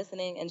there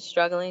listening and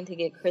struggling to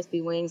get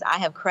crispy wings, I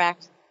have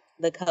cracked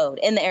the code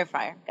in the air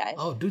fryer, guys.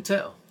 Oh, do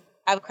tell.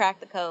 I've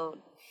cracked the code.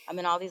 I'm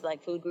in all these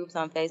like food groups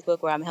on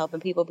Facebook where I'm helping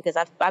people because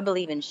I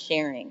believe in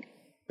sharing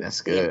That's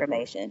the good.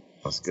 information.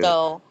 That's good.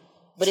 So,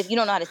 but if you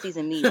don't know how to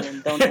season meat,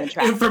 then don't even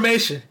try.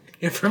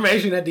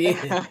 Information at the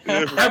end.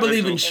 I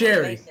believe in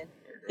sharing. This is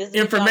what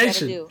y'all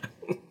Information.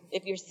 gotta do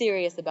if you're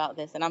serious about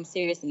this, and I'm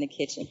serious in the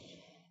kitchen.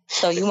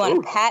 So you want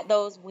to pat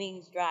those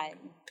wings dry.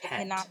 They Pat.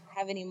 cannot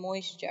have any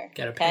moisture.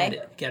 Gotta okay? pat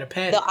it. Gotta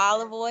pat it. The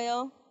olive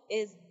oil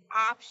is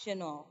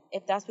optional.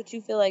 If that's what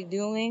you feel like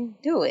doing,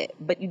 do it.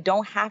 But you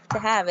don't have to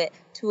have it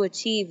to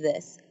achieve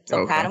this. So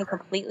Okay. pat them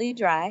completely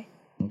dry.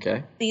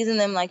 Okay. Season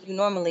them like you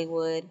normally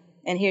would.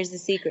 And here's the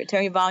secret.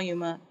 Turn your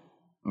volume up.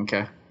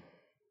 Okay.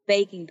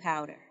 Baking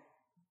powder.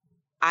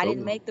 I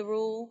didn't Ooh. make the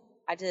rule.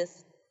 I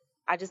just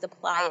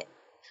apply it.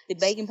 The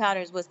baking powder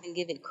is what's going to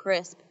give it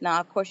crisp. Now,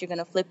 of course, you're going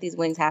to flip these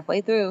wings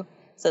halfway through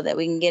so that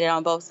we can get it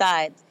on both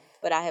sides.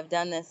 But I have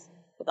done this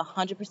with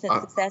 100%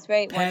 success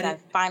rate once pat I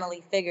it.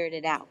 finally figured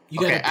it out. You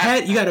gotta Okay,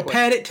 pat. You gotta quick.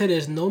 pat it till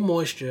there's no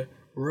moisture.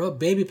 Rub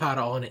baby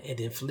powder on it and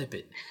then flip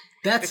it.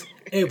 That's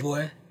hey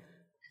boy.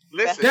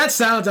 Listen. That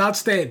sounds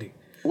outstanding.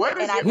 What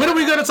is And I it? When are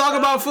we gonna talk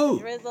about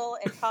food? Drizzle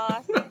and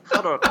toss.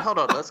 Hold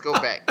on. Let's go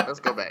back.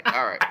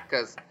 All right,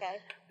 because Okay.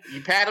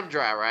 you pat them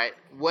dry, right?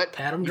 What?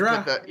 Pat 'em you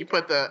dry. You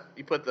put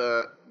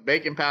the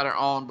baking powder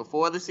on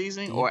before the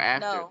seasoning or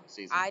after No,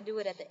 seasoning? I do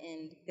it at the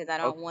end because I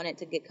don't want it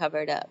to get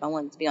covered up. I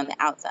want it to be on the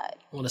outside.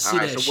 I want to All see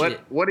right. that So shit.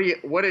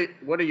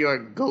 what are your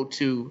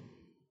go-to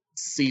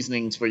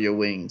seasonings for your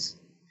wings?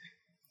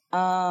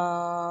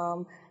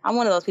 I'm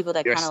one of those people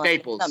that Your kind of like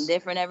staples. something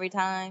different every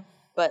time.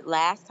 But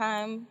last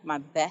time, my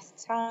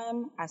best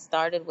time, I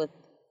started with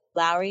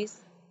Lowry's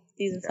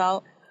seasoned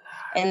salt,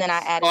 and then I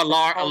added Or some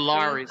poultry.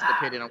 Lawry's,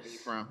 depending on where you're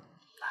from.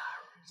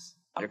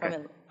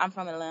 I'm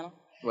from Atlanta,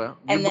 Well,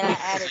 and then I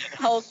added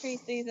poultry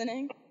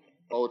seasoning,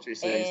 poultry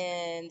seasoning.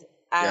 and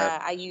Yeah.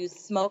 I used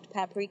smoked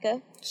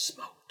paprika,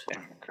 Smoked.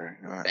 Okay.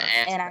 All right.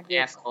 and I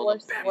did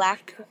coarse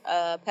black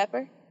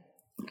pepper.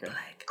 And I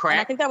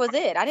Crack. think that was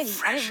it. I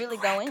didn't really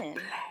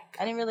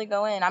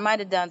go in. I might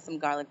have done some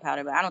garlic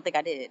powder, but I don't think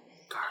I did.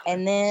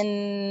 And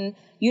then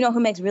you know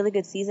who makes really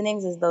good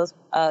seasonings is those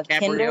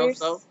Kinders.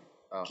 Caprioso?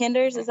 Oh.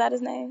 Kinders, is that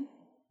his name?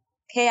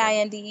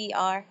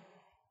 Kinder.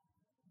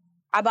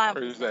 I buy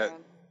them. Who's that?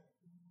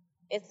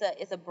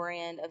 It's a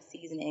brand of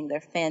seasoning.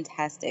 They're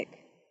fantastic.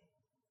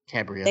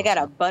 Caprioso. They got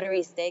a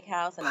buttery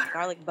steakhouse and a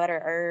garlic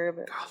butter herb.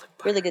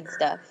 Really good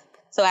stuff.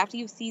 So after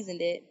you've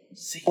seasoned it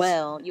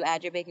well, you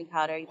add your baking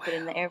powder, you put it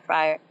in the air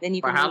fryer, then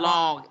you For can how move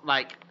on. long?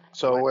 Like,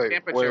 So what wait.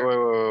 temperature?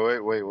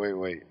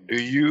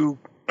 Do you,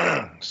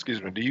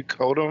 excuse me, do you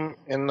coat them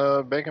in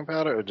the baking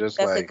powder or just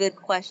That's like? a good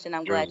question.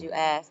 I'm glad you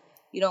asked.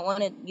 You don't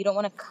want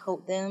to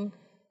coat them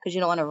because you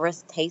don't want to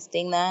risk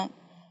tasting that.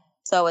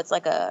 So it's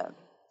like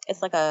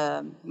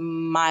a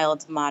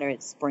mild to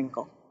moderate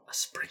sprinkle. A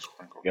sprinkle.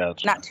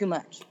 Gotcha. Not too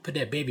much. Put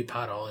that baby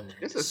powder on there.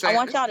 this is I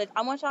want y'all to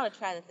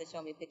try this and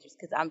show me pictures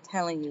because I'm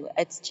telling you,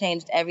 it's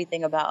changed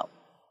everything about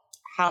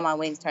how my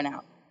wings turn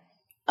out.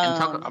 And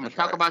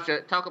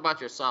talk about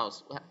your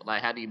sauce.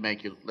 Like, how do you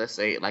make your, let's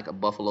say, like a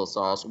buffalo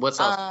sauce? What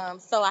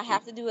sauce? So I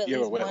have to do at You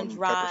have a least wet one lemon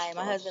dry. pepper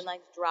My sauce. husband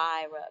likes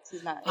dry rubs.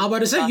 He's not. I'm about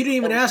to say you didn't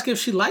even so- ask if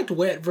she liked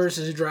wet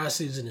versus dry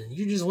seasoning.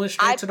 You just went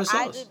straight to the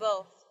I sauce. do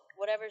both.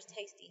 Whatever's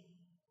tasty.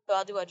 So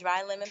I'll do a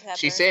dry lemon pepper.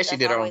 She said she That's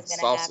did her own always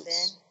gonna sauces.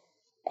 happen.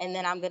 And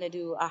then I'm gonna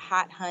do a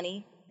hot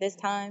honey this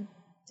time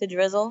to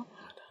drizzle.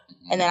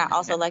 And then I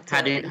also like to.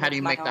 How do you mix my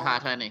make the own.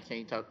 hot honey? Can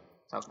you talk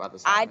about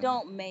this? I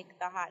don't make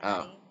the hot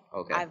honey.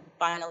 Okay. I've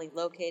finally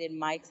located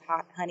Mike's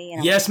hot honey.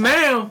 And Yes,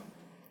 ma'am.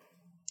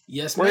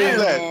 Yes, Where is ma'am.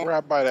 that? Where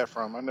I buy that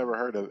from? I never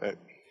heard of it.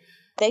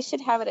 They should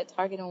have it at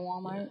Target and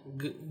Walmart.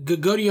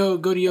 Go to your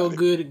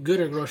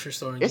gooder grocery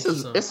store. And This get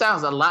is. some. It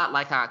sounds a lot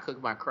like how I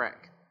cook my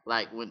crack.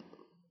 Like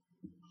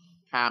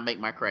how I make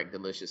my crack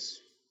delicious.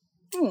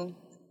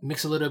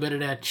 Mix a little bit of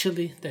that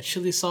chili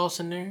sauce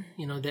in there.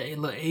 You know, that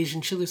little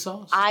Asian chili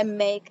sauce. I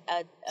make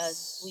a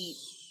sweet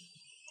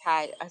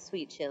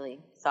chili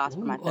sauce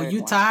for my third one. Oh,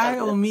 you Thai?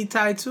 Oh, me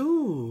Thai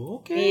too.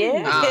 Okay.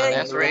 Yeah.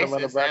 That's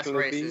racist. That's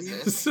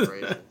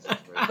racist.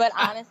 But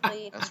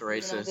honestly, if that's you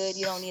racist. good,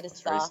 you don't need a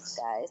sauce,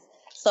 guys.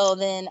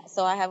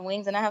 So I have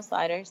wings and I have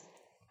sliders.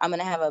 I'm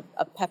gonna have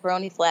a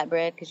pepperoni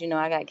flatbread because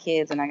I got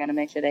kids and I gotta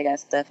make sure they got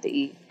stuff to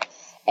eat.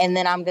 And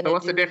then I'm gonna. So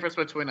what's the difference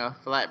between a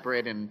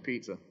flatbread and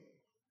pizza?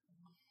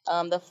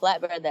 The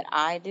flatbread that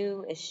I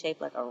do is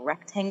shaped like a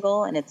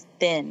rectangle and it's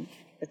thin.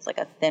 It's like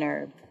a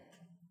thinner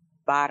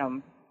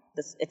bottom.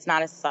 It's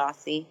not as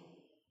saucy.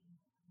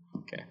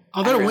 Okay.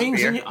 Are there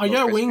wings? Are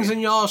there wings in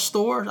y'all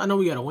stores? I know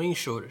we got a wing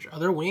shortage. Are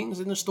there wings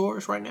in the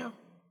stores right now?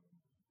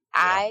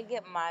 I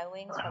get my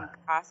wings from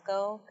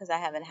Costco because I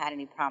haven't had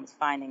any problems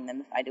finding them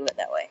if I do it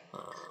that way.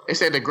 They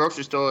said the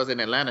grocery stores in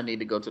Atlanta need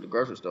to go to the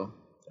grocery store.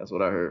 That's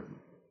what I heard.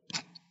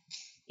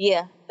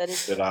 Yeah, that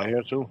is. That out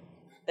here too.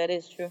 That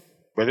is true.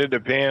 But it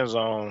depends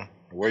on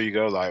where you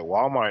go. Like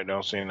Walmart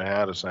don't seem to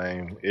have the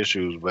same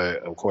issues, but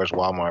of course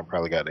Walmart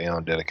probably got their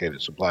own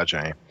dedicated supply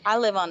chain. I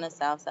live on the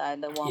south side.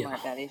 The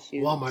Walmart got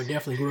issues. Walmart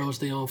definitely grows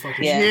their own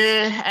fucking Yeah.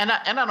 shit.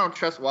 Yeah, and I don't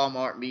trust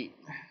Walmart meat.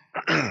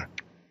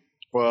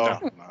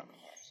 Well,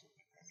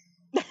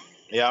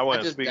 yeah, I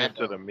wasn't just speaking got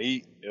to the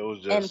meat. It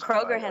was just. And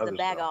Kroger like has a other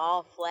bag stuff. of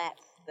all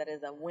flats that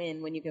is a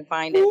win when you can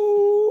find it.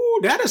 Ooh,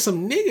 that is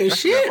some nigga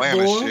shit,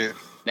 Atlanta boy. shit.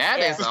 That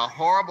is a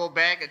horrible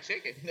bag of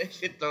chicken. They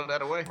should throw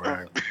that away.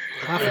 Right.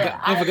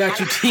 I forgot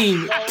you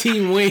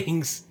team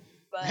wings.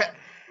 But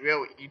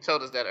Real, you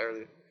told us that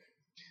earlier.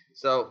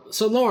 So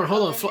Lauren,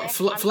 hold on.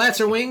 Flats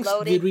or wings?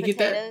 loaded Did we get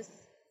that? potatoes.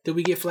 Did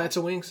we get flats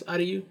or wings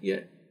out of you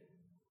yet?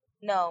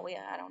 No,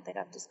 I don't think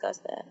I've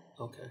discussed that.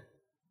 Okay.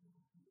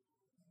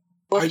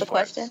 What's the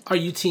question? Are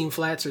you team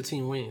flats or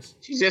team wings?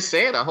 she just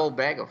said a whole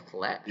bag of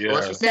flats. Yeah.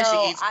 Well, she said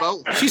No, she eats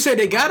both. She said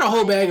they got a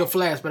whole bag of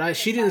flats, but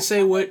she didn't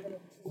say what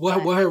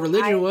her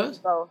religion I was.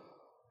 eat both.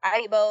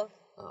 I eat both.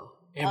 Oh,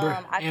 Amber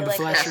I feel Amber like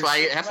Flashers.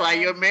 That's why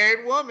you're a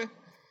married woman.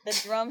 The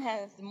drum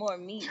has more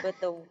meat, but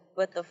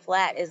the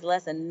flat is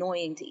less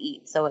annoying to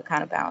eat, so it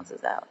kind of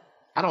balances out.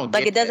 I don't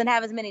Like get it doesn't that.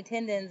 have as many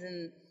tendons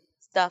and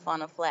stuff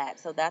on a flat,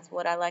 so that's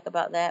what I like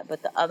about that.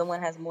 But the other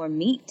one has more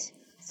meat,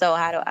 so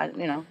how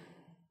do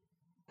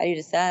you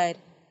decide?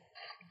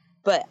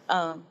 But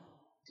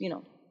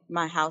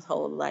my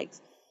household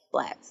likes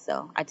flats,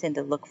 so I tend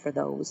to look for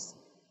those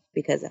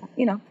because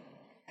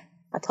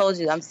I told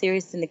you I'm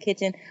serious in the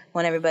kitchen. I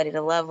want everybody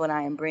to love what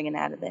I am bringing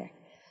out of there.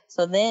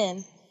 So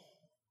then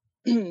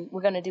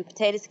we're gonna do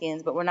potato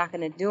skins, but we're not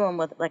gonna do them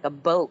with like a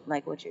boat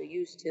like what you're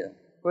used to.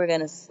 We're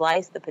gonna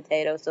slice the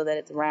potato so that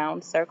it's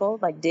round,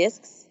 circled like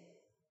discs,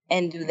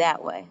 and do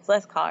that way. It's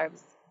less carbs,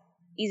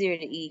 easier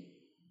to eat.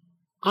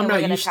 I'm and not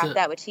we're gonna used top to.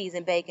 that with cheese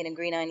and bacon and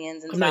green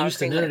onions and I'm sour not used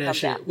to cream none when of it that comes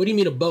shit. out. What do you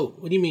mean a boat?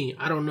 What do you mean?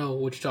 I don't know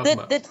what you're talking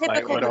about. The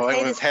typical Like,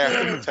 potato it's half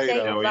skin a is potato.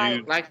 shaped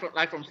You like,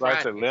 Like from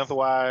Slice fried. it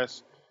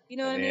lengthwise. you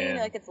know what I and mean? then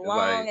Like it's it's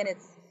long like- and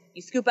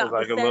you scoop out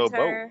like the a little boat.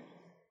 center.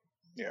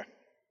 Yeah.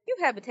 You've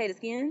had potato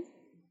skins.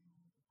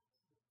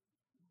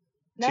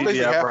 No? Basically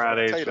TGI half a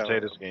Fridays potato.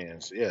 potato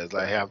skins. Yeah, it's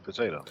like half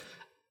potato.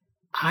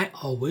 I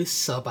always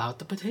sub out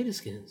the potato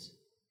skins.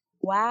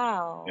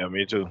 Wow. Yeah,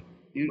 me too.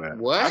 You, Right. I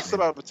what? sub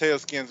out potato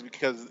skins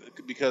because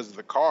of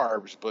the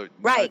carbs, but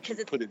Right, now that 'cause you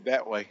it's- put it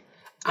that way.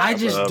 I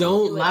just sub-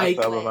 don't Do it like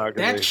that way. Like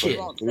that they shit. You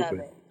won't sub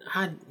stupid.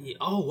 it.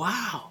 Oh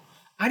wow!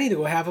 I need to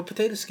go have a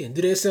potato skin.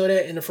 Do they sell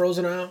that in the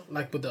frozen aisle,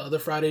 like with the other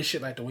Friday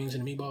shit, like the wings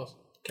and the meatballs?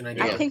 Can I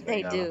get I that? think they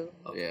Yeah. do.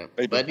 Yeah,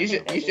 They but do. you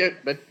should,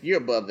 but you're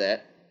above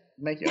that.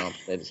 Make your own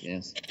potato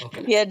skins.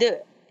 Okay. Yeah, do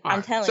it. All I'm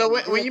right. telling So you.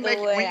 when, do when it you the make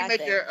way I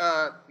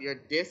say. your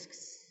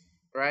discs,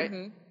 right?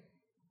 Mhm.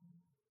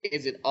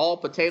 Is it all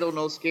potato,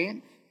 no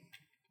skin?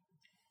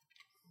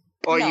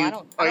 Or No, you I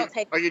don't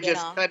take are you the skin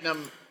just off. cutting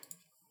them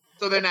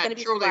so they're It's gonna not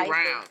be truly slices.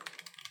 round,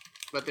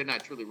 but they're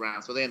not truly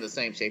round, so they're in the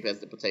same shape as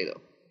the potato.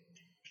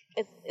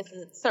 It's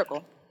a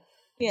circle.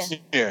 Yeah.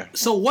 Yeah.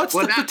 So what's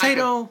Well, the not like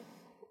potato?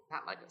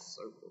 Not like a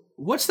circle.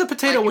 What's the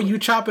potato like when a- you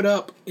chop it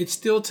up? It's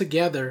still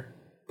together,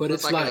 but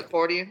It's it's like an like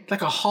accordion.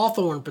 a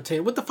hawthorn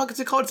potato. What the fuck is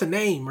it called? It's a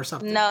name or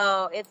something.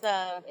 No, it's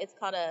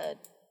called a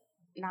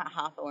not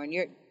hawthorn.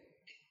 You're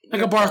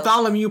Like a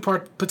Bartholomew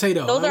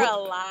potato. Those Like, are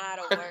a what lot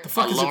of the words.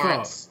 fuck A is it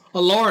Lawrence. called? A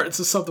Lawrence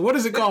or something. What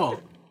is it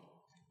called?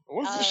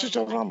 What's the shit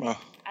y'all talking about?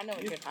 I know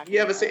what you're talking You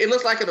ever about. see? It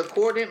looks like an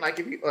accordion, like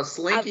if you a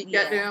slinky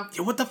yeah. goddamn.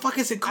 Yeah, what the fuck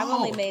is it I've called?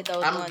 only made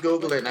those. I'm once.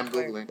 googling. It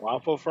doesn't work.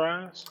 Waffle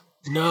fries?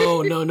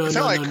 No, It sounds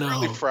like no.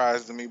 curly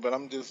fries to me, but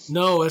I'm just.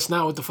 No, that's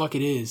not what the fuck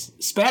it is.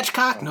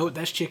 Spatchcock? No,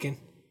 that's chicken.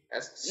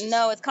 That's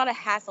No, it's called a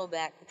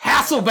Hasselback.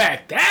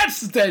 Hasselback.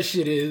 That's what that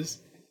shit is.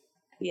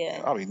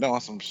 Yeah. I'll be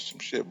knowing some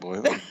shit,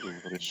 boy.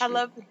 I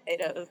love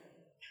potatoes.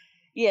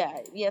 Yeah,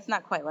 it's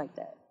not quite like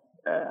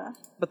that.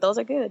 But those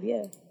are good,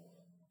 yeah.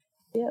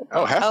 Yeah.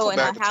 Oh, and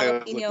Hasselback the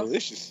potatoes jalapeno. look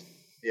delicious.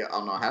 yeah. I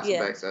don't know.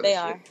 Hasselback's Yeah, other they shit.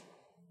 are.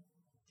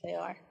 They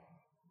are.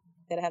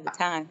 Gotta have the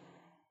time.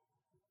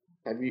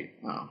 Have you?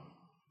 Oh.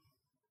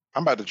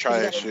 I'm about to try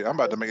You that gotta shit. I'm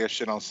about to make that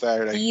shit on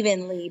Saturday.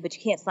 evenly, but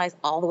you can't slice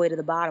all the way to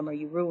the bottom or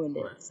you ruined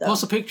it. So.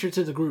 Post a picture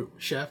to the group,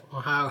 Chef,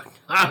 on how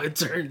it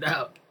turned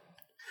out.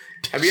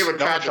 Have you ever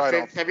Don't tried try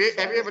it have you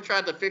ever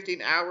tried the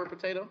 15-hour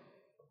potato?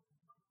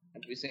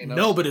 Have you seen those?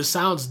 No, but it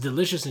sounds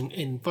delicious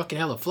and fucking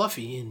hella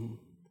fluffy. And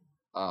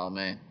Oh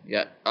man,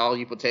 yeah, all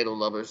you potato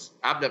lovers.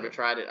 I've never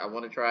tried it. I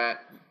want to try it,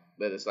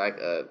 but it's like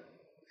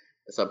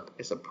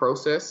it's a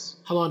process.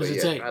 how long does But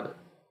it take? try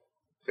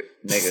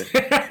Nigga,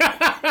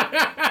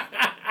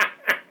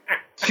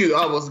 you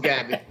almost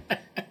got me.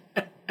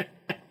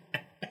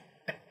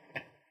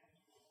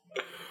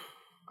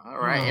 All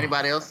right.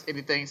 Anybody else?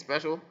 Anything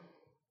special?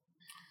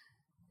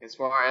 As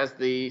far as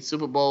the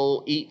Super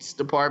Bowl eats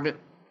department?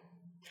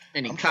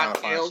 Any I'm trying to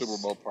find a cocktails?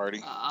 Super Bowl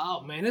party.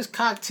 Oh man, it's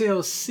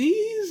cocktail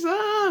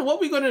season. What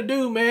we gonna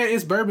do, man?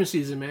 It's bourbon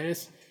season, man.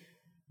 It's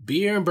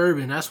beer and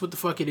bourbon. That's what the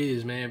fuck it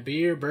is, man.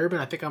 Beer, bourbon.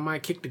 I think I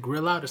might kick the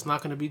grill out. It's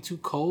not gonna be too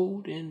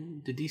cold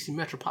in the DC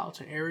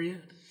metropolitan area.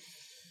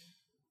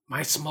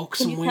 Might smoke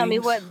Can some you wings. tell me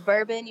what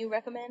bourbon you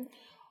recommend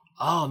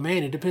Oh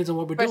man, it depends on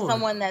what we're for doing.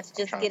 someone that's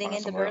just Trying to getting find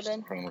into somewhere else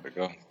bourbon? to find where to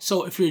go.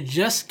 So if you're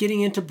just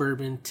getting into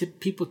bourbon,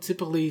 people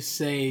typically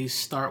say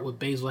start with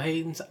Basil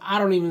Hayden's. I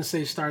don't even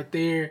say start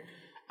there.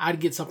 I'd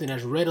get something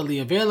that's readily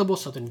available,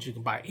 something that you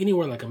can buy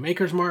anywhere, like a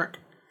Maker's Mark,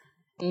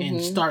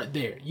 and start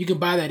there. You can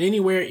buy that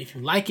anywhere. If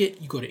you like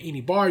it, you go to any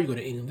bar, you go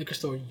to any liquor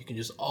store, you can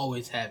just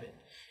always have it.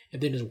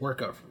 And then just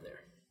work up from there.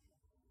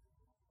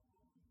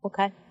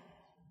 Okay.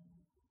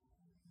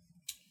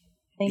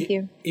 Thank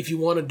you. If you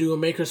want to do a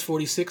Maker's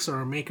 46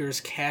 or a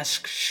Maker's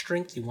Cask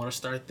Strength, you want to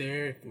start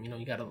there. You know,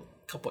 you got a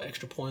couple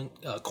extra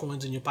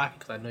coins in your pocket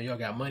because I know y'all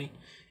got money.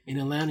 In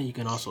Atlanta, you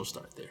can also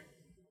start there.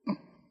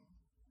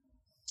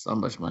 So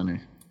much money.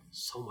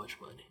 So much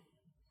money.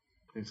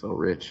 They're so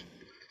rich.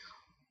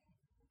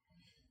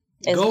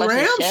 As Go much as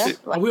Rams?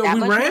 Chef? Like are we that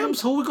much money?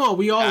 Rams? Who we going?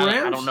 We all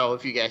Rams? I don't know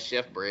if you got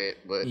chef bread,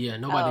 but Yeah,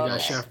 nobody got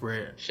okay. chef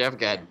bread. chef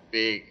got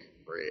big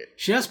bread.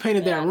 Chef's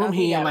painted Yeah, that I room know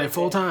he he in got like big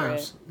 4 bread.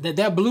 times.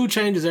 That blue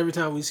changes every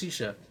time we see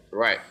Chef.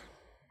 Right.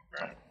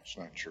 Right. It's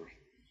not true.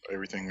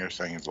 Everything they're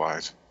saying is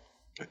lies.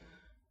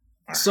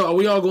 So are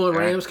we all going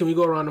Rams? Can we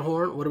go around the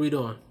horn? What are we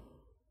doing?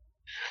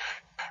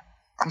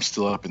 I'm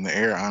still up in the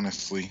air,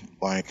 honestly.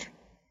 Like,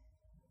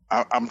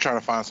 I'm trying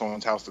to find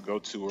someone's house to go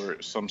to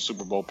or some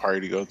Super Bowl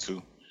party to go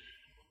to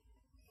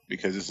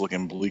because it's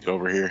looking bleak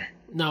over here.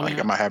 No, Like,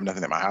 man. I might have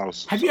nothing at my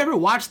house. Have you ever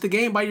watched the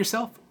game by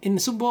yourself in the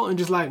Super Bowl and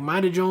just like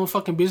minded your own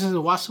fucking business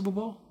and watched Super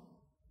Bowl?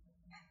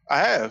 I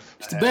have.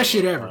 It's the best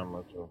shit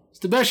ever. It's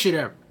the best shit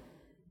ever.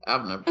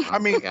 I've never. I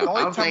mean, the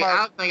only time I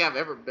don't think I've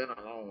ever been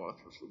alone watch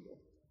for Super Bowl.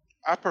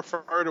 I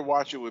prefer to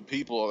watch it with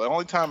people. The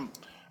only time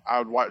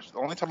I watched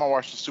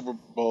the Super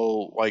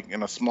Bowl like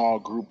in a small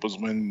group was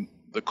when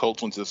the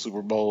Colts went to the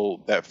Super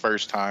Bowl that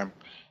first time,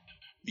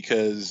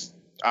 because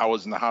I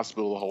was in the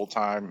hospital the whole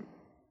time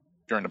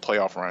during the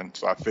playoff run.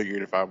 So I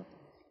figured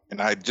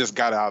I just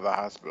got out of the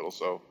hospital,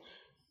 so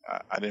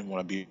I didn't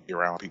want to be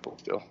around people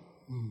still.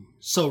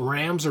 So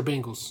Rams or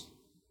Bengals?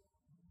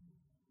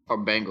 Or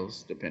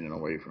Bengals, depending on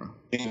where you're from.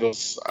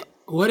 Bengals.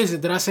 What is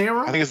it? Did I say it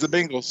wrong? I think it's the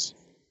Bengals.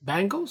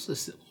 Bengals?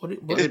 What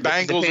It's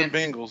Bengals and depends.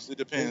 Bengals. It It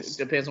depends.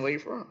 depends on where you're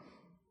from.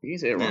 You can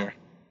say it wrong. Yeah.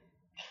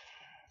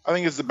 I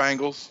think it's the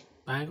Bengals.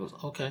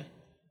 Bengals? Okay.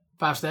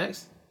 5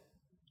 stacks?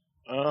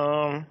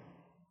 I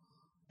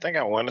think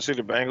I want to see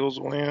the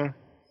Bengals win,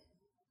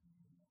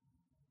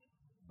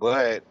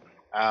 but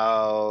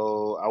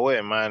I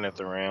wouldn't mind if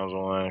the Rams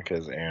won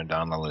because Aaron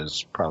Donald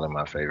is probably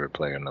my favorite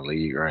player in the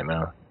league right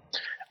now.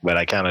 But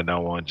I kind of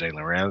don't want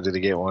Jalen Ramsey to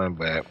get one.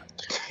 But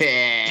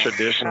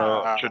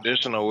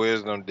traditional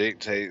wisdom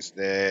dictates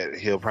that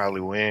he'll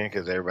probably win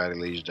because everybody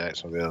leaves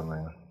Jacksonville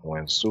and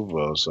wins Super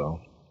Bowl.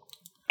 So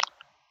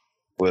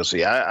we'll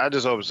see. I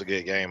just hope it's a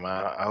good game.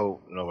 I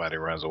hope nobody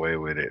runs away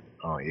with it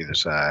on either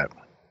side.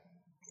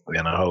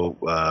 And I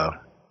hope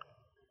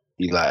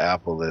Eli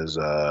Apple is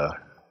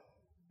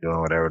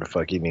doing whatever the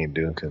fuck he need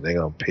to do because they're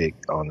going to pick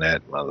on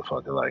that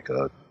motherfucker like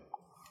a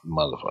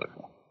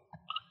motherfucker.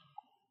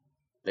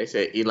 They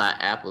said Eli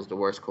Apple's the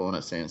worst corner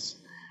since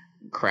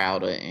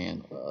Crowder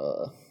and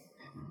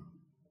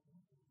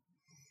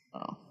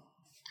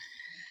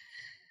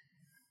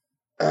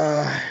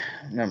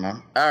never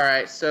mind. All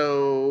right,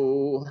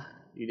 so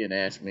you didn't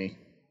ask me.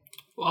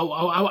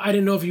 I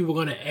didn't know if you were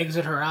going to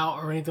exit her out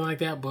or anything like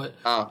that, but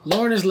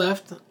Lauren is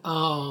left.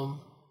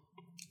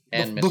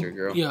 And Mr.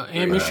 Girl. Yeah,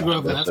 and Mr.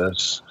 Grove left.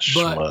 That's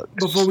But schmucks.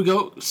 before we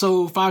go,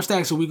 so 5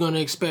 stacks, are we going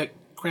to expect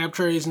crab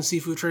trays and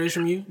seafood trays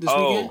from you this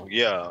weekend?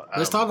 Yeah.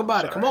 Let's talk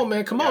about it. Come sorry. on,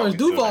 man. Come Yeah, on. It's we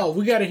do Duval.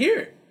 We got to hear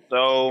it.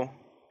 So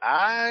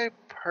I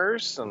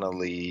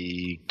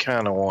personally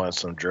kind of want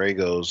some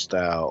Drago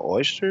style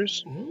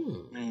oysters,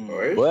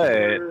 but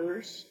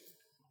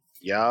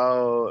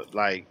y'all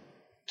like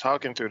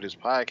talking through this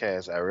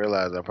podcast. I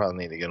realized I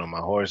probably need to get on my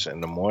horse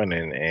in the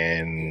morning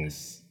and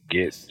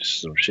get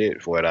some shit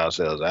before it all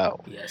sells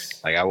out.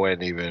 Yes. Like I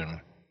wasn't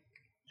even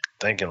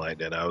thinking like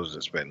that. I was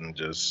expecting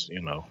to just,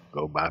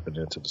 go bopping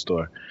into the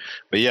store.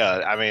 But yeah,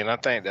 I mean, I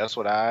think that's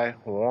what I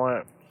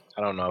want.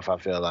 I don't know if I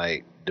feel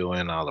like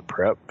doing all the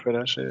prep for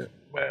that shit,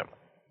 but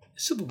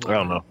Super Bowl. I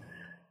don't know.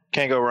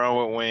 Can't go wrong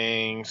with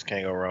wings.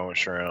 Can't go wrong with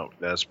shrimp.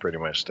 That's pretty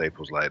much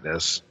staples. Like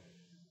that's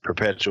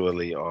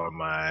perpetually on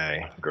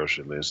my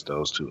grocery list.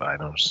 Those two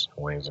items,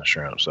 wings and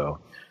shrimp. So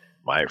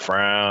might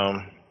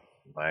frown.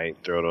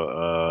 Might throw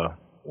the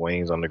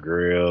wings on the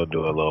grill.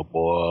 Do a little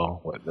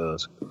boil with the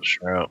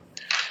shrimp.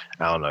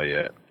 I don't know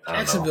yet.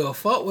 Jacksonville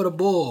fought with a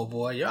bull,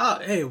 boy. Y'all,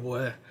 hey,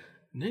 boy.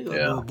 Nigga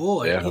do a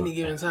bull at any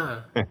given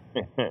time.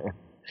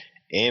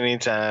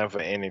 Anytime for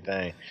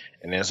anything.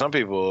 And then some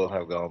people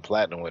have gone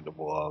platinum with the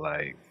bull.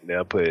 Like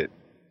they'll put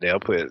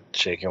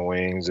chicken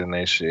wings in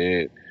their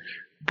shit,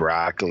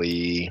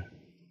 broccoli,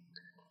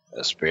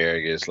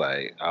 asparagus,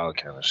 like all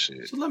kind of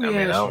shit. So let me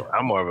ask you.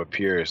 I'm more of a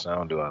purist. I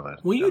don't do all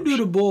that. When you do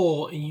the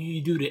bull and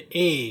you do the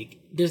egg,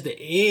 does the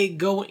egg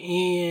go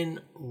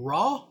in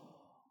raw,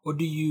 or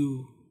do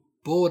you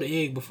boil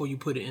the egg before you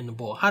put it in the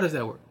bowl? How does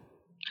that work?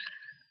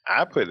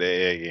 I put the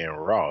egg in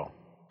raw,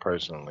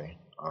 personally.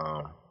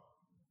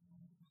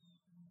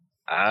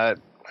 I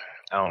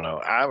don't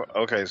know.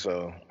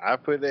 So I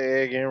put the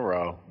egg in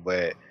raw,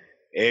 but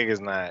egg is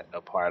not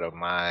a part of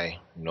my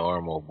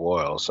normal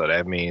boil. So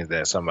that means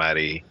that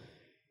somebody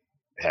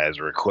has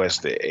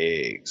requested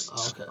eggs.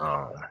 Okay.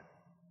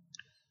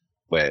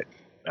 But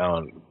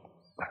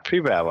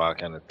people have all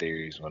kind of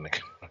theories when they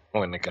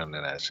come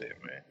to that shit,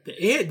 man. The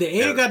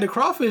egg got the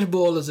crawfish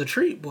boil as a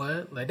treat,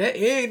 boy. Like that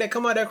egg that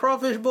come out that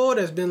crawfish boil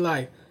that's been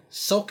like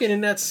soaking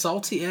in that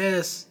salty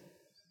ass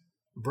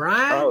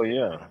brine. Oh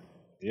yeah.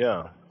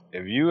 Yeah.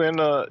 If you in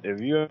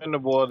the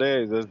boiled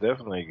eggs, that's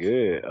definitely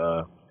good.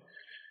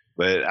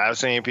 But I've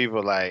seen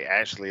people like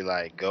actually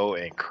like go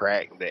and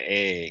crack the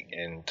egg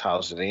and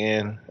toss it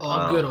in. Oh,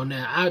 I'm good on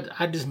that.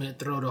 I just meant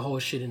throw the whole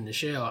shit in the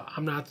shell.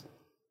 I'm not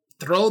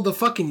throw the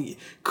fucking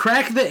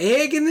crack the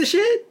egg in the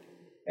shit.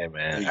 Hey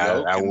man,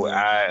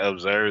 I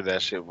observed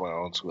that shit with my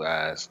own two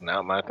eyes.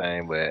 Not my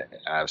thing, but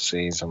I've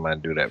seen somebody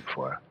do that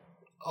before.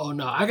 Oh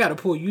no, I gotta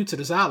pull you to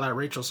the side like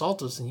Rachel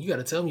Salters, and you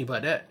gotta tell me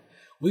about that.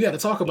 We got to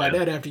talk about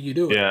that after you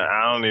do it. Yeah,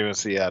 I don't even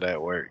see how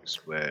that works,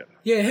 but...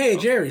 Yeah, hey,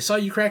 Jerry, saw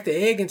you crack the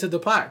egg into the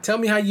pot. Tell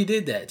me how you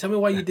did that. Tell me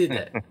why you did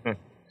that.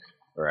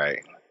 Right.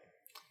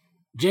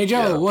 J.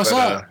 Joe, what's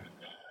up?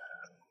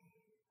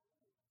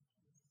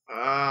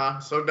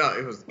 So no,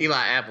 it was Eli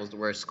Apple's the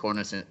worst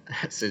corner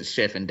since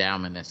Chef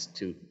Endowment. That's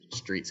 2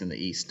 streets in the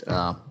east.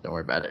 Don't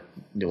worry about it.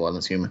 New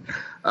Orleans human.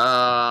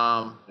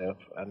 Yeah,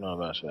 I know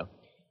about Chef.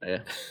 Yeah.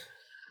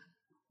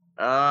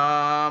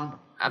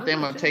 I think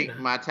I'm gonna take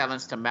my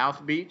talents to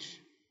Mouth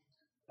Beach.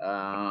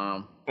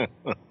 I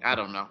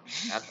don't know.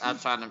 I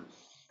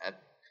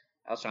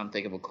was trying to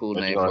think of a cool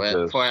name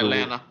for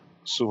Atlanta.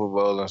 Super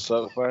Bowl and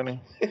Suck Party.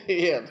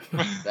 Yeah.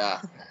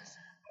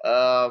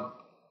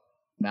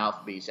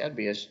 Mouth Beach. That'd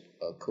be a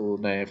cool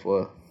name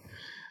for.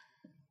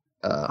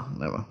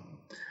 Never.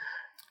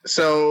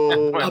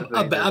 So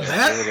that'd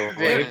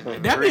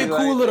be a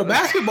cool little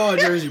basketball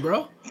jersey,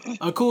 bro.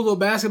 A cool little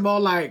basketball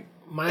like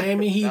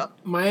Miami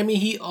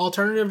Heat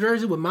alternative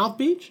jersey with Mouth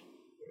Beach.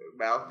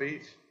 Mouth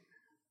Beach.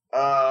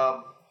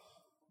 Let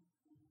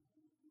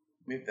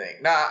me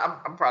think. Nah,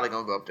 I'm probably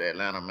gonna go up to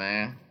Atlanta,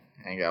 man.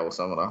 Hang out with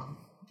some of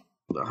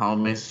the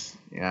homies.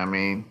 You know what I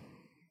mean?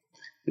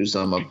 Do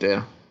something up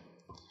there.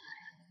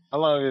 How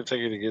long did it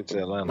take you to get to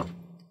Atlanta?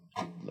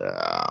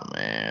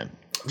 Man.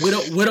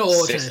 With an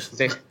oil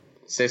change.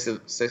 Six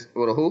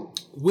with a who?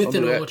 With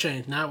an oil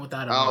change, not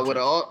without an oil change. With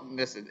an oil.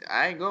 Listen,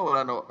 I ain't going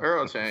without no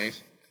oil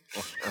change.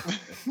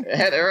 I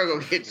had the Earl go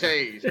get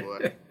changed,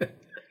 boy.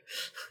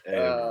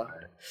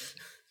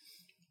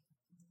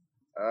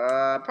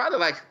 Probably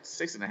like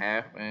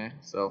 6.5, man.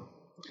 So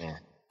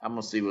I'm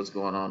gonna see what's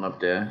going on up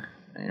there.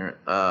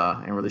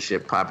 Ain't really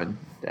shit popping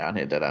down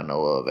here that I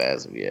know of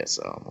as of yet.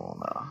 So I'm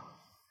gonna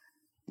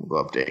go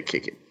up there and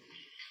kick it.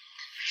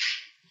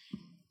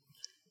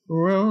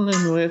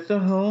 Rolling with the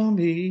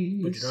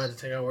homies. But you don't have to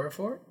take our word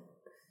for it?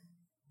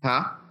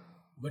 Huh?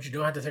 But you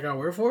don't have to take our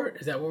word for it?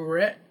 Is that where we're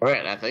at?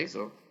 Right, I think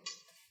so.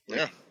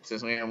 Yeah.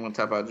 Since we ain't gonna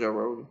talk about Joe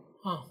Rogan.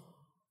 Oh.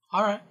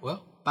 All right.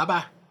 Well,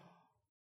 bye-bye.